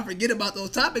 And if I forget about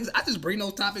those topics, I just bring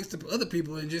those topics to other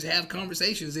people and just have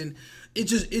conversations, and it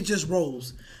just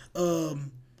rolls. 2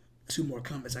 more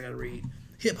comments I gotta read.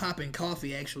 Hip Hop and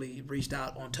Coffee actually reached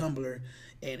out on Tumblr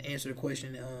and answered a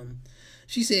question.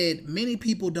 She said, many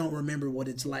people don't remember what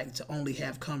it's like to only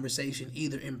have conversation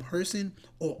either in person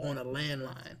or on a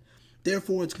landline.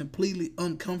 Therefore, it's completely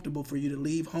uncomfortable for you to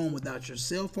leave home without your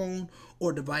cell phone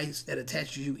or device that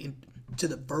attaches you to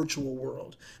the virtual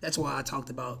world. That's why I talked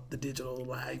about the digital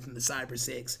life and the cyber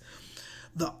sex.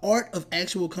 The art of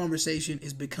actual conversation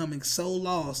is becoming so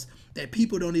lost that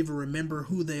people don't even remember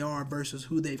who they are versus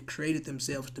who they've created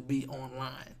themselves to be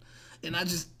online. And I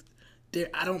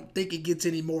don't think it gets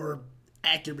any more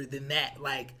accurate than that.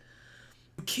 Like,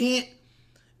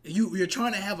 you're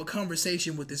trying to have a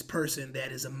conversation with this person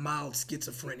that is a mild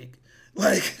schizophrenic.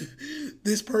 Like,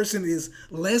 this person is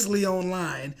Leslie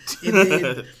online, and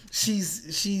then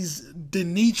she's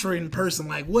Denitra in person.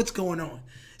 Like, what's going on?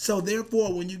 So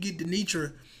therefore, when you get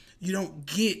Denitra, you don't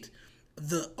get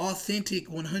the authentic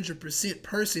 100%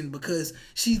 person because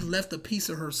she left a piece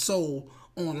of her soul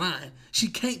online. She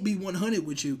can't be 100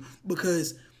 with you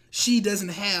because she doesn't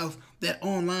have that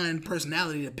online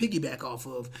personality to piggyback off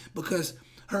of, because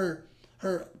her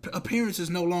appearance is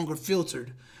no longer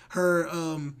filtered.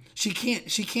 She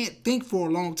can't think for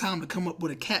a long time to come up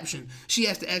with a caption. She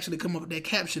has to actually come up with that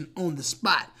caption on the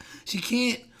spot. She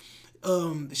can't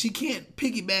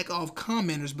piggyback off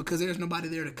commenters because there's nobody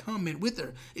there to comment with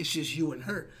her. It's just you and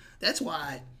her. That's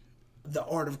why the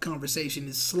art of conversation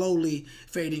is slowly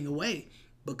fading away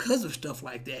because of stuff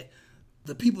like that.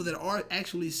 The people that are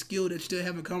actually skilled at still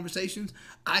having conversations,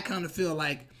 I kind of feel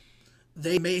like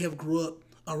they may have grew up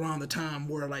around the time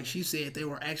where, like she said, they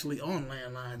were actually on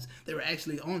landlines. They were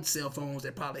actually on cell phones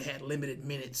that probably had limited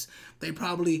minutes. They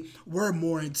probably were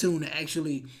more in tune to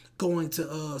actually going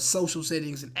to social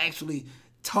settings and actually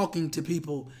talking to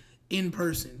people in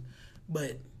person.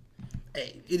 But,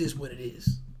 hey, it is what it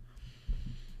is.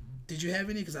 Did you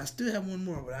have any? Because I still have one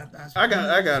more. But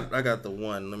I got the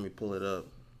one. Let me pull it up.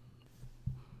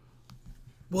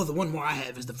 Well, the one more I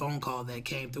have is the phone call that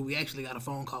came through. We actually got a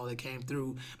phone call that came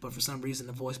through, but for some reason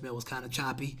the voicemail was kind of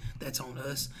choppy. That's on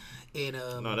us. And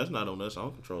no, that's not on us. I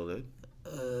don't control that.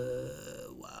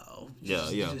 Wow.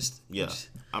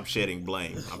 I'm shedding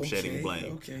blame. Shedding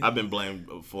blame. Okay. I've been blamed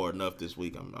for enough this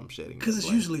week. I'm shedding. Because it's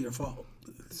usually your fault.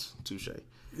 Touche.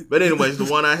 But anyways,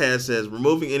 the one I had says,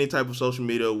 removing any type of social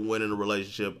media when in a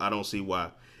relationship, I don't see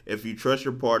why. If you trust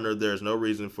your partner, there's no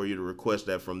reason for you to request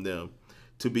that from them.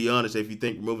 To be honest, if you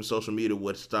think removing social media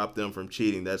would stop them from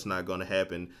cheating, that's not going to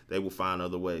happen. They will find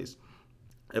other ways.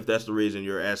 If that's the reason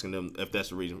you're asking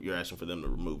for them to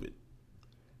remove it.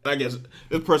 I guess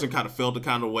this person kind of felt a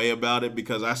kind of way about it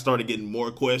because I started getting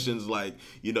more questions like,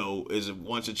 is it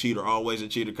once a cheater, always a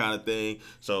cheater kind of thing.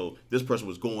 So this person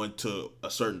was going to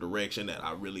a certain direction that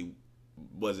I really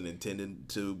wasn't intending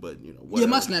to, but whatever. Yeah,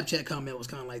 my Snapchat comment was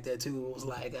kind of like that too. It was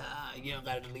like, you don't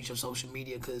gotta delete your social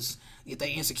media because if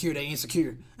they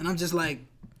insecure, and I'm just like,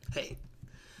 hey,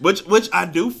 which I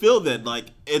do feel that like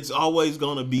it's always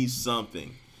gonna be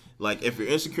something. Like if you're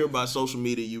insecure about social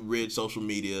media, you read social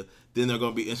media, then they're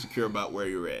gonna be insecure about where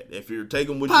you're at. If you're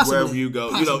taking with you wherever you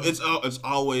go, it's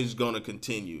always gonna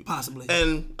continue. Possibly.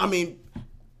 And I mean.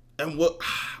 And what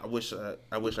I wish I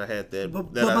had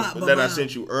that I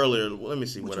sent you earlier. Let me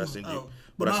see what I sent you.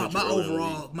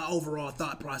 My overall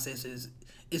thought process is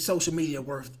social media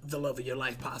worth the love of your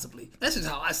life? Possibly. That's just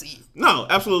how I see it. No,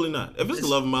 absolutely not. If it's the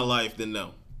love of my life, then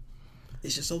no.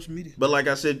 It's just social media. But like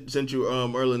I sent you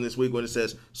earlier this week when it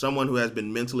says someone who has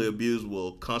been mentally abused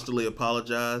will constantly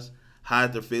apologize,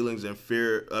 hide their feelings and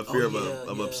fear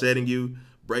of upsetting you,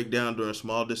 break down during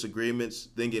small disagreements,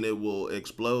 thinking it will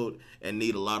explode, and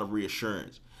need a lot of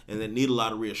reassurance. And then need a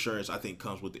lot of reassurance, I think,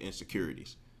 comes with the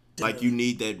insecurities. Like you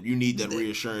need that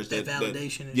reassurance, that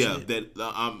validation.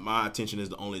 My attention is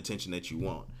the only attention that you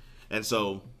want. And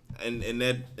so, in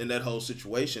that whole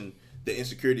situation, the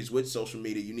insecurities with social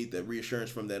media, you need that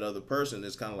reassurance from that other person.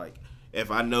 It's kind of like if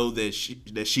I know that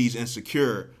she's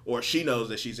insecure, or she knows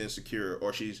that she's insecure,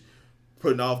 or she's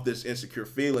putting off this insecure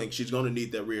feeling, she's going to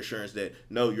need that reassurance that,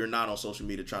 no, you're not on social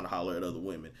media trying to holler at other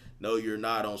women. No, you're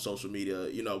not on social media.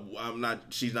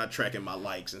 She's not tracking my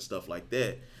likes and stuff like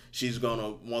that. She's going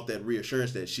to want that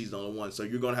reassurance that she's the only one. So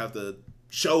you're going to have to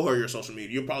show her your social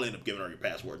media. You'll probably end up giving her your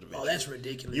passwords eventually. Oh, that's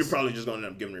ridiculous. You're probably just going to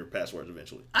end up giving her your passwords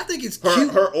eventually. I think it's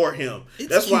cute. Her or him.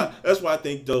 That's why I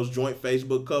think those joint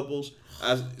Facebook couples,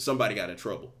 somebody got in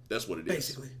trouble. That's what it is.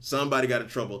 Basically. Somebody got in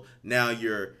trouble. Now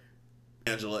you're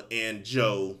Angela and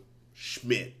Joe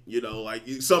Schmidt.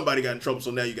 Somebody got in trouble,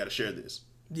 so now you got to share this.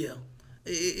 Yeah.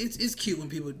 It's cute when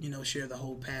people, share the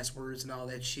whole passwords and all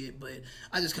that shit, but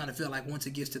I just kind of feel like once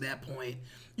it gets to that point,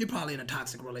 you're probably in a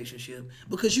toxic relationship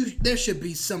because there should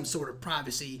be some sort of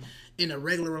privacy in a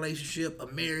regular relationship, a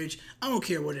marriage. I don't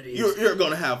care what it is. You're going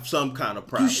to have some kind of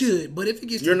privacy. You should, but if it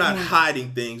gets you're to the not point,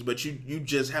 hiding things, but you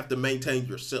just have to maintain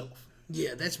yourself.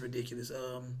 Yeah, that's ridiculous.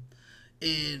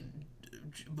 And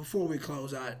before we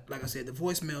close out, like I said, the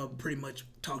voicemail pretty much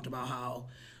talked about how,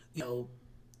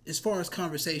 as far as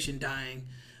conversation dying,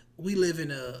 we live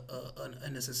in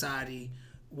a society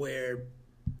where,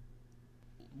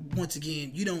 once again,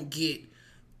 you don't get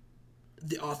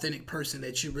the authentic person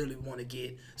that you really want to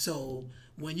get. So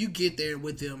when you get there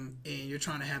with them and you're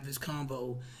trying to have this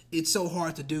convo, it's so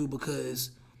hard to do because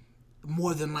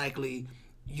more than likely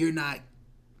you're not,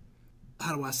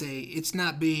 it's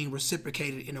not being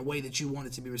reciprocated in a way that you want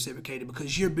it to be reciprocated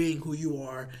because you're being who you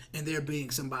are and they're being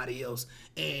somebody else.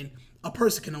 And a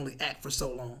person can only act for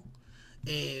so long.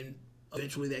 And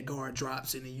eventually that guard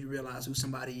drops and then you realize who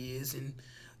somebody is. And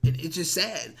it's just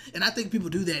sad. And I think people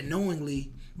do that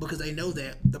knowingly because they know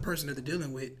that the person that they're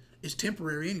dealing with is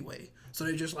temporary anyway. So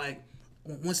they're just like,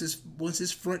 once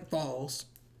his front falls,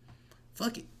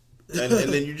 fuck it. and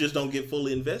then you just don't get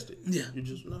fully invested. Yeah, you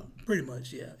just no. Pretty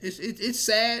much, yeah. It's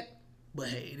sad, but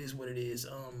hey, it is what it is.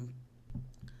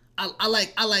 I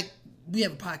like we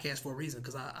have a podcast for a reason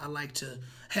because I like to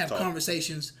have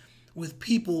conversations with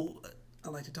people. I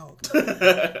like to talk,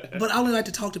 but I only like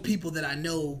to talk to people that I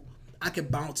know I can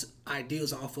bounce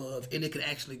ideas off of, and it could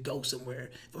actually go somewhere.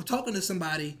 If I'm talking to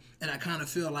somebody and I kind of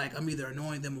feel like I'm either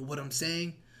annoying them or what I'm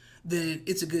saying, then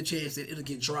it's a good chance that it'll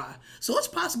get dry. So it's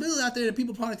a possibility out there that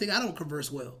people probably think I don't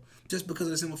converse well just because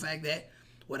of the simple fact that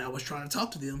when I was trying to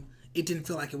talk to them, it didn't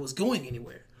feel like it was going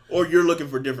anywhere. Or you're looking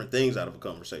for different things out of a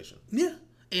conversation. Yeah.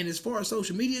 And as far as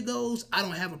social media goes, I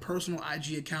don't have a personal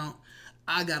IG account.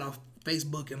 I got a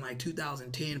Facebook in like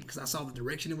 2010 because I saw the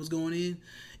direction it was going in.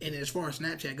 And as far as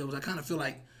Snapchat goes, I kind of feel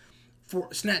like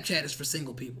Snapchat is for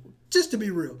single people. Just to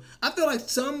be real. I feel like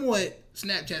somewhat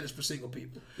Snapchat is for single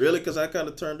people. Really? Because I kind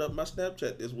of turned up my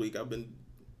Snapchat this week. I really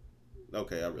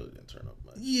didn't turn up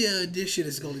much. Yeah, this shit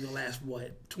is going to last,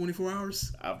 24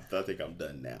 hours? I think I'm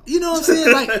done now. You know what I'm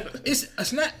saying? Like,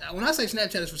 when I say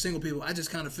Snapchat is for single people, I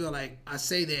just kind of feel like I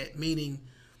say that meaning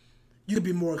you could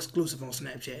be more exclusive on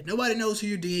Snapchat. Nobody knows who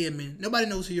you're DMing. Nobody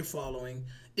knows who you're following.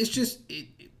 It's just,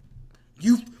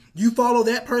 you follow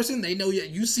that person. They know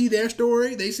you see their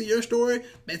story. They see your story.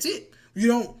 That's it.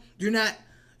 You're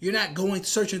not going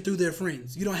searching through their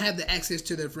friends. You don't have the access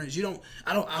to their friends.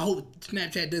 I hope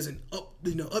Snapchat doesn't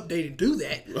update and do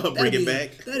that. Bring it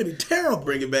back. That'd be terrible.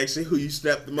 Bring it back. See who you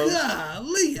snapped the most.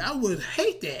 Golly, I would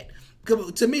hate that.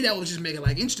 To me, that was just making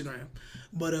like Instagram.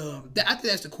 But I think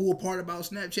that's the cool part about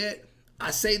Snapchat. I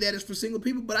say that it's for single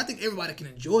people, but I think everybody can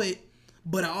enjoy it.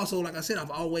 But I also, like I said, I've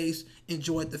always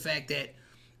enjoyed the fact that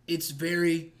it's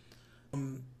very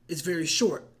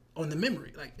short on the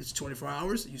memory. Like, it's 24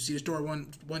 hours. You see the story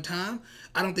one time.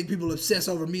 I don't think people obsess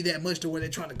over me that much to where they're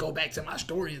trying to go back to my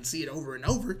story and see it over and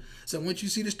over. So once you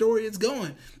see the story, it's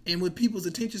going. And with people's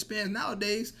attention spans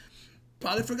nowadays,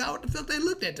 probably forgot what the fuck they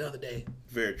looked at the other day.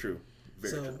 Very true.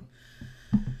 Very true.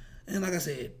 And like I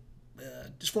said,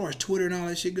 as far as Twitter and all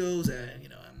that shit goes,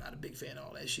 I'm not a big fan of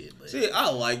all that shit. But see, I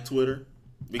like Twitter.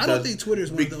 I don't think Twitter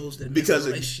is one of those that messes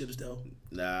relationships, though.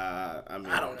 Nah, I mean,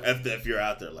 I don't know. If you're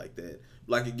out there like that.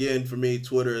 Like, again, for me,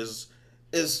 Twitter is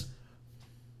it's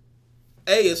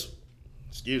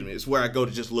where I go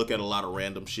to just look at a lot of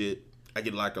random shit. I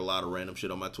get like a lot of random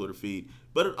shit on my Twitter feed.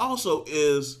 But it also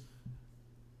is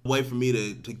a way for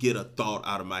me to get a thought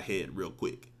out of my head real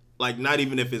quick. Like, not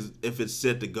even if it's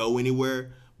set to go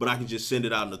anywhere, but I can just send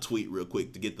it out in a tweet real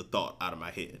quick to get the thought out of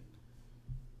my head.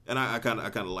 And I kind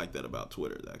of like that about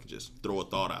Twitter. That I can just throw a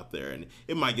thought out there, and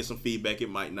it might get some feedback, it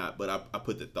might not, but I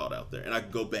put the thought out there, and I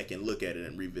can go back and look at it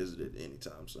and revisit it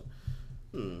anytime. So,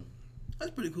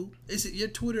 that's pretty cool. Is it your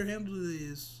Twitter handle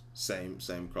is same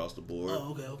across the board?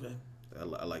 Oh, okay.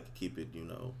 I like to keep it,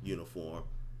 uniform.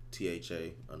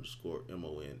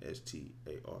 THA_MONSTAR.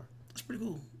 That's pretty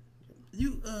cool.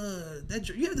 you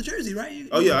you have the jersey, right?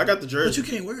 Oh yeah, I got the jersey. But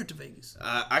you can't wear it to Vegas.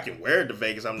 I can wear it to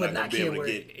Vegas. I'm But not gonna be able to wear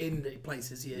get. it in the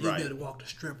places. Yeah, Right. you'll be able to walk the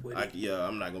strip with it.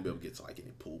 I'm not gonna be able to get to like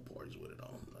any pool parties with it on.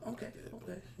 Okay,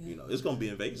 okay. You know, it's gonna be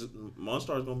in Vegas.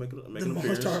 Monstar is gonna make an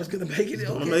appearance. Monstar is gonna make it.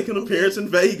 Gonna make an appearance in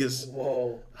Vegas.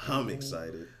 Whoa. I'm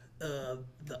excited.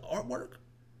 The artwork.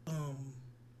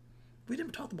 We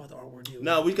never talked about the artwork, did we?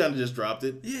 No, we kind of just dropped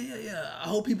it. Yeah. I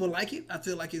hope people like it. I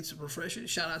feel like it's refreshing.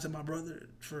 Shout out to my brother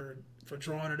for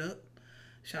drawing it up.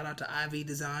 Shout out to IV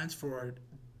Designs for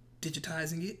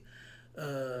digitizing it.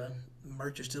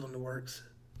 Merch is still in the works,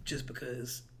 just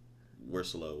because We're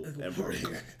slow and broke.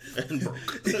 And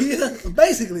broke. yeah,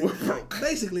 basically. We're broke.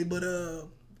 Basically, but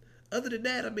other than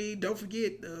that, I mean, don't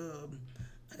forget.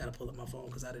 I gotta pull up my phone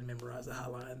because I didn't memorize the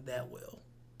hotline that well.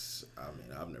 I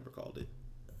mean, I've never called it.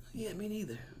 Yeah, me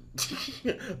neither.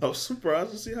 I was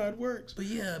surprised to see how it works. But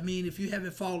yeah, I mean, if you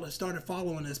haven't started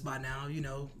following us by now, you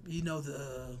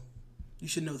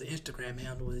should know the Instagram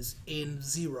handle is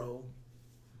N0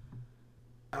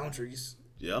 Boundaries.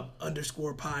 Yeah.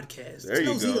 _ podcast. There There's you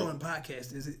no go. zero in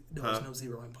podcast, is it? No, there's no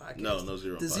zero in podcast. No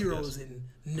zero in The podcast. zero is in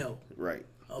no. Right.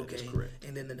 Okay. That is correct.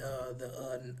 And then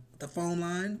the phone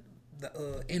line, the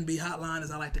NB hotline,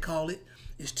 as I like to call it,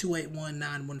 is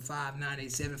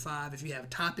 281-915-9875. If you have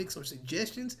topics or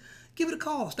suggestions, give it a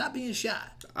call. Stop being shy.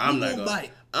 I'm not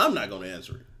gonna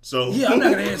answer it. So Yeah, I'm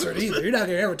not gonna answer it either. You're not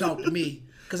gonna ever talk to me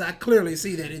because I clearly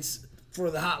see that it's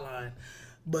for the hotline.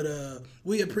 But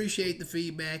we appreciate the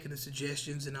feedback and the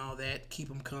suggestions and all that. Keep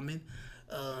them coming.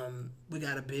 We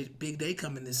got a big day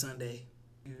coming this Sunday.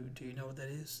 Do you know what that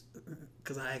is?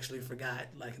 Because I actually forgot,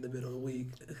 like in the middle of the week.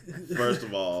 First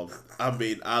of all, I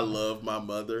mean, I love my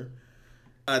mother.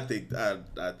 I think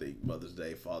Mother's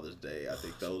Day, Father's Day, I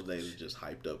think those days are just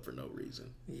hyped up for no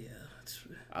reason. Yeah, that's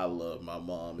true. I love my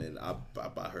mom, and I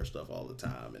buy her stuff all the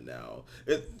time. And now,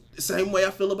 same way I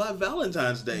feel about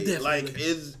Valentine's Day. Definitely. Like,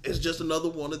 it's just another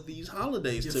one of these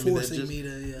holidays You're to me. forcing me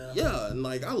to, Yeah, and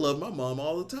like, I love my mom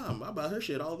all the time. I buy her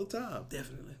shit all the time.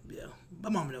 Definitely, yeah. My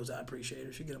mom knows I appreciate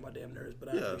her. She get on my damn nerves, but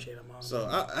I appreciate my mom. So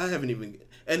I haven't even.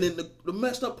 And then the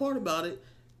messed up part about it,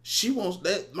 she wants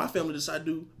that. My family decided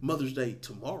to do Mother's Day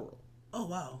tomorrow. Oh,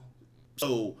 wow.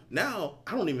 So now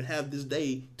I don't even have this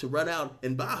day to run out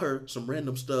and buy her some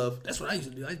random stuff. That's what I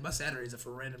usually do. My Saturdays are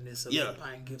for randomness. So Yeah.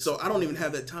 buying gifts. So I don't even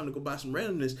have that time to go buy some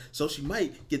randomness. So she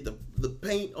might get the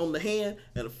paint on the hand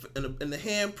and the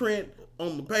handprint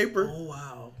on the paper. Oh,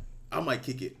 wow. I might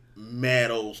kick it mad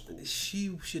old school.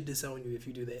 She should disown you if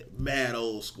you do that. Mad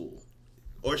old school.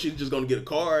 Or she's just going to get a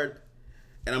card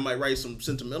and I might write some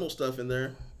sentimental stuff in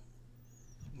there.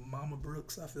 Mama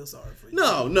Brooks, I feel sorry for you.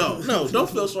 No. Don't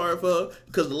feel sorry for her.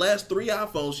 Because the last 3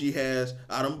 iPhones she has,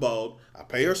 I done bought. I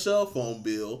pay her cell phone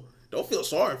bill. Don't feel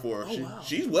sorry for her. Oh, wow.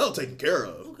 She's well taken care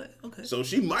of. Okay. So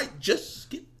she might just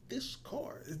get this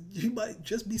card. You might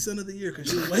just be son of the year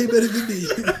because she's way better than me.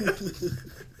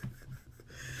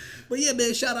 But yeah,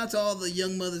 man, shout out to all the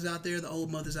young mothers out there, the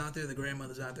old mothers out there, the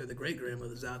grandmothers out there, the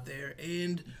great-grandmothers out there,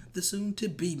 and the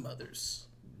soon-to-be mothers.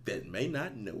 That may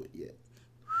not know it yet.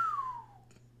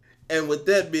 And with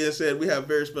that being said, we have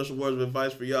very special words of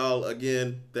advice for y'all.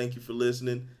 Again, thank you for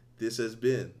listening. This has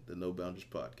been the No Boundaries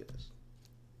Podcast.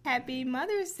 Happy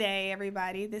Mother's Day,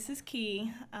 everybody. This is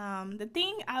Key. The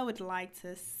thing I would like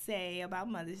to say about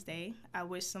Mother's Day, I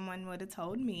wish someone would have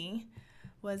told me,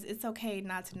 was it's okay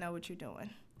not to know what you're doing,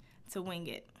 to wing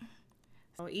it.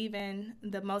 So even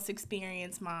the most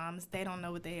experienced moms, they don't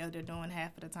know what they're doing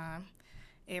half of the time.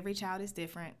 Every child is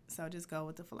different, so just go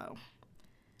with the flow.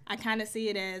 I kind of see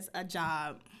it as a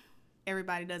job.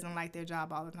 Everybody doesn't like their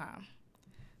job all the time.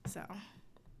 So,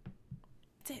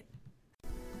 that's it.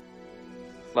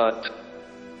 But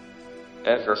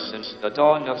ever since the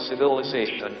dawn of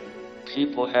civilization,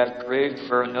 people have craved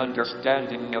for an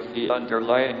understanding of the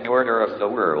underlying order of the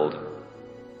world.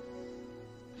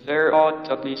 There ought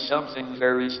to be something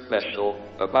very special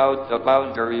about the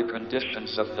boundary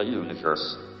conditions of the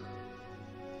universe.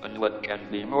 And what can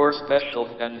be more special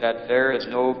than that there is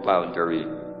no boundary?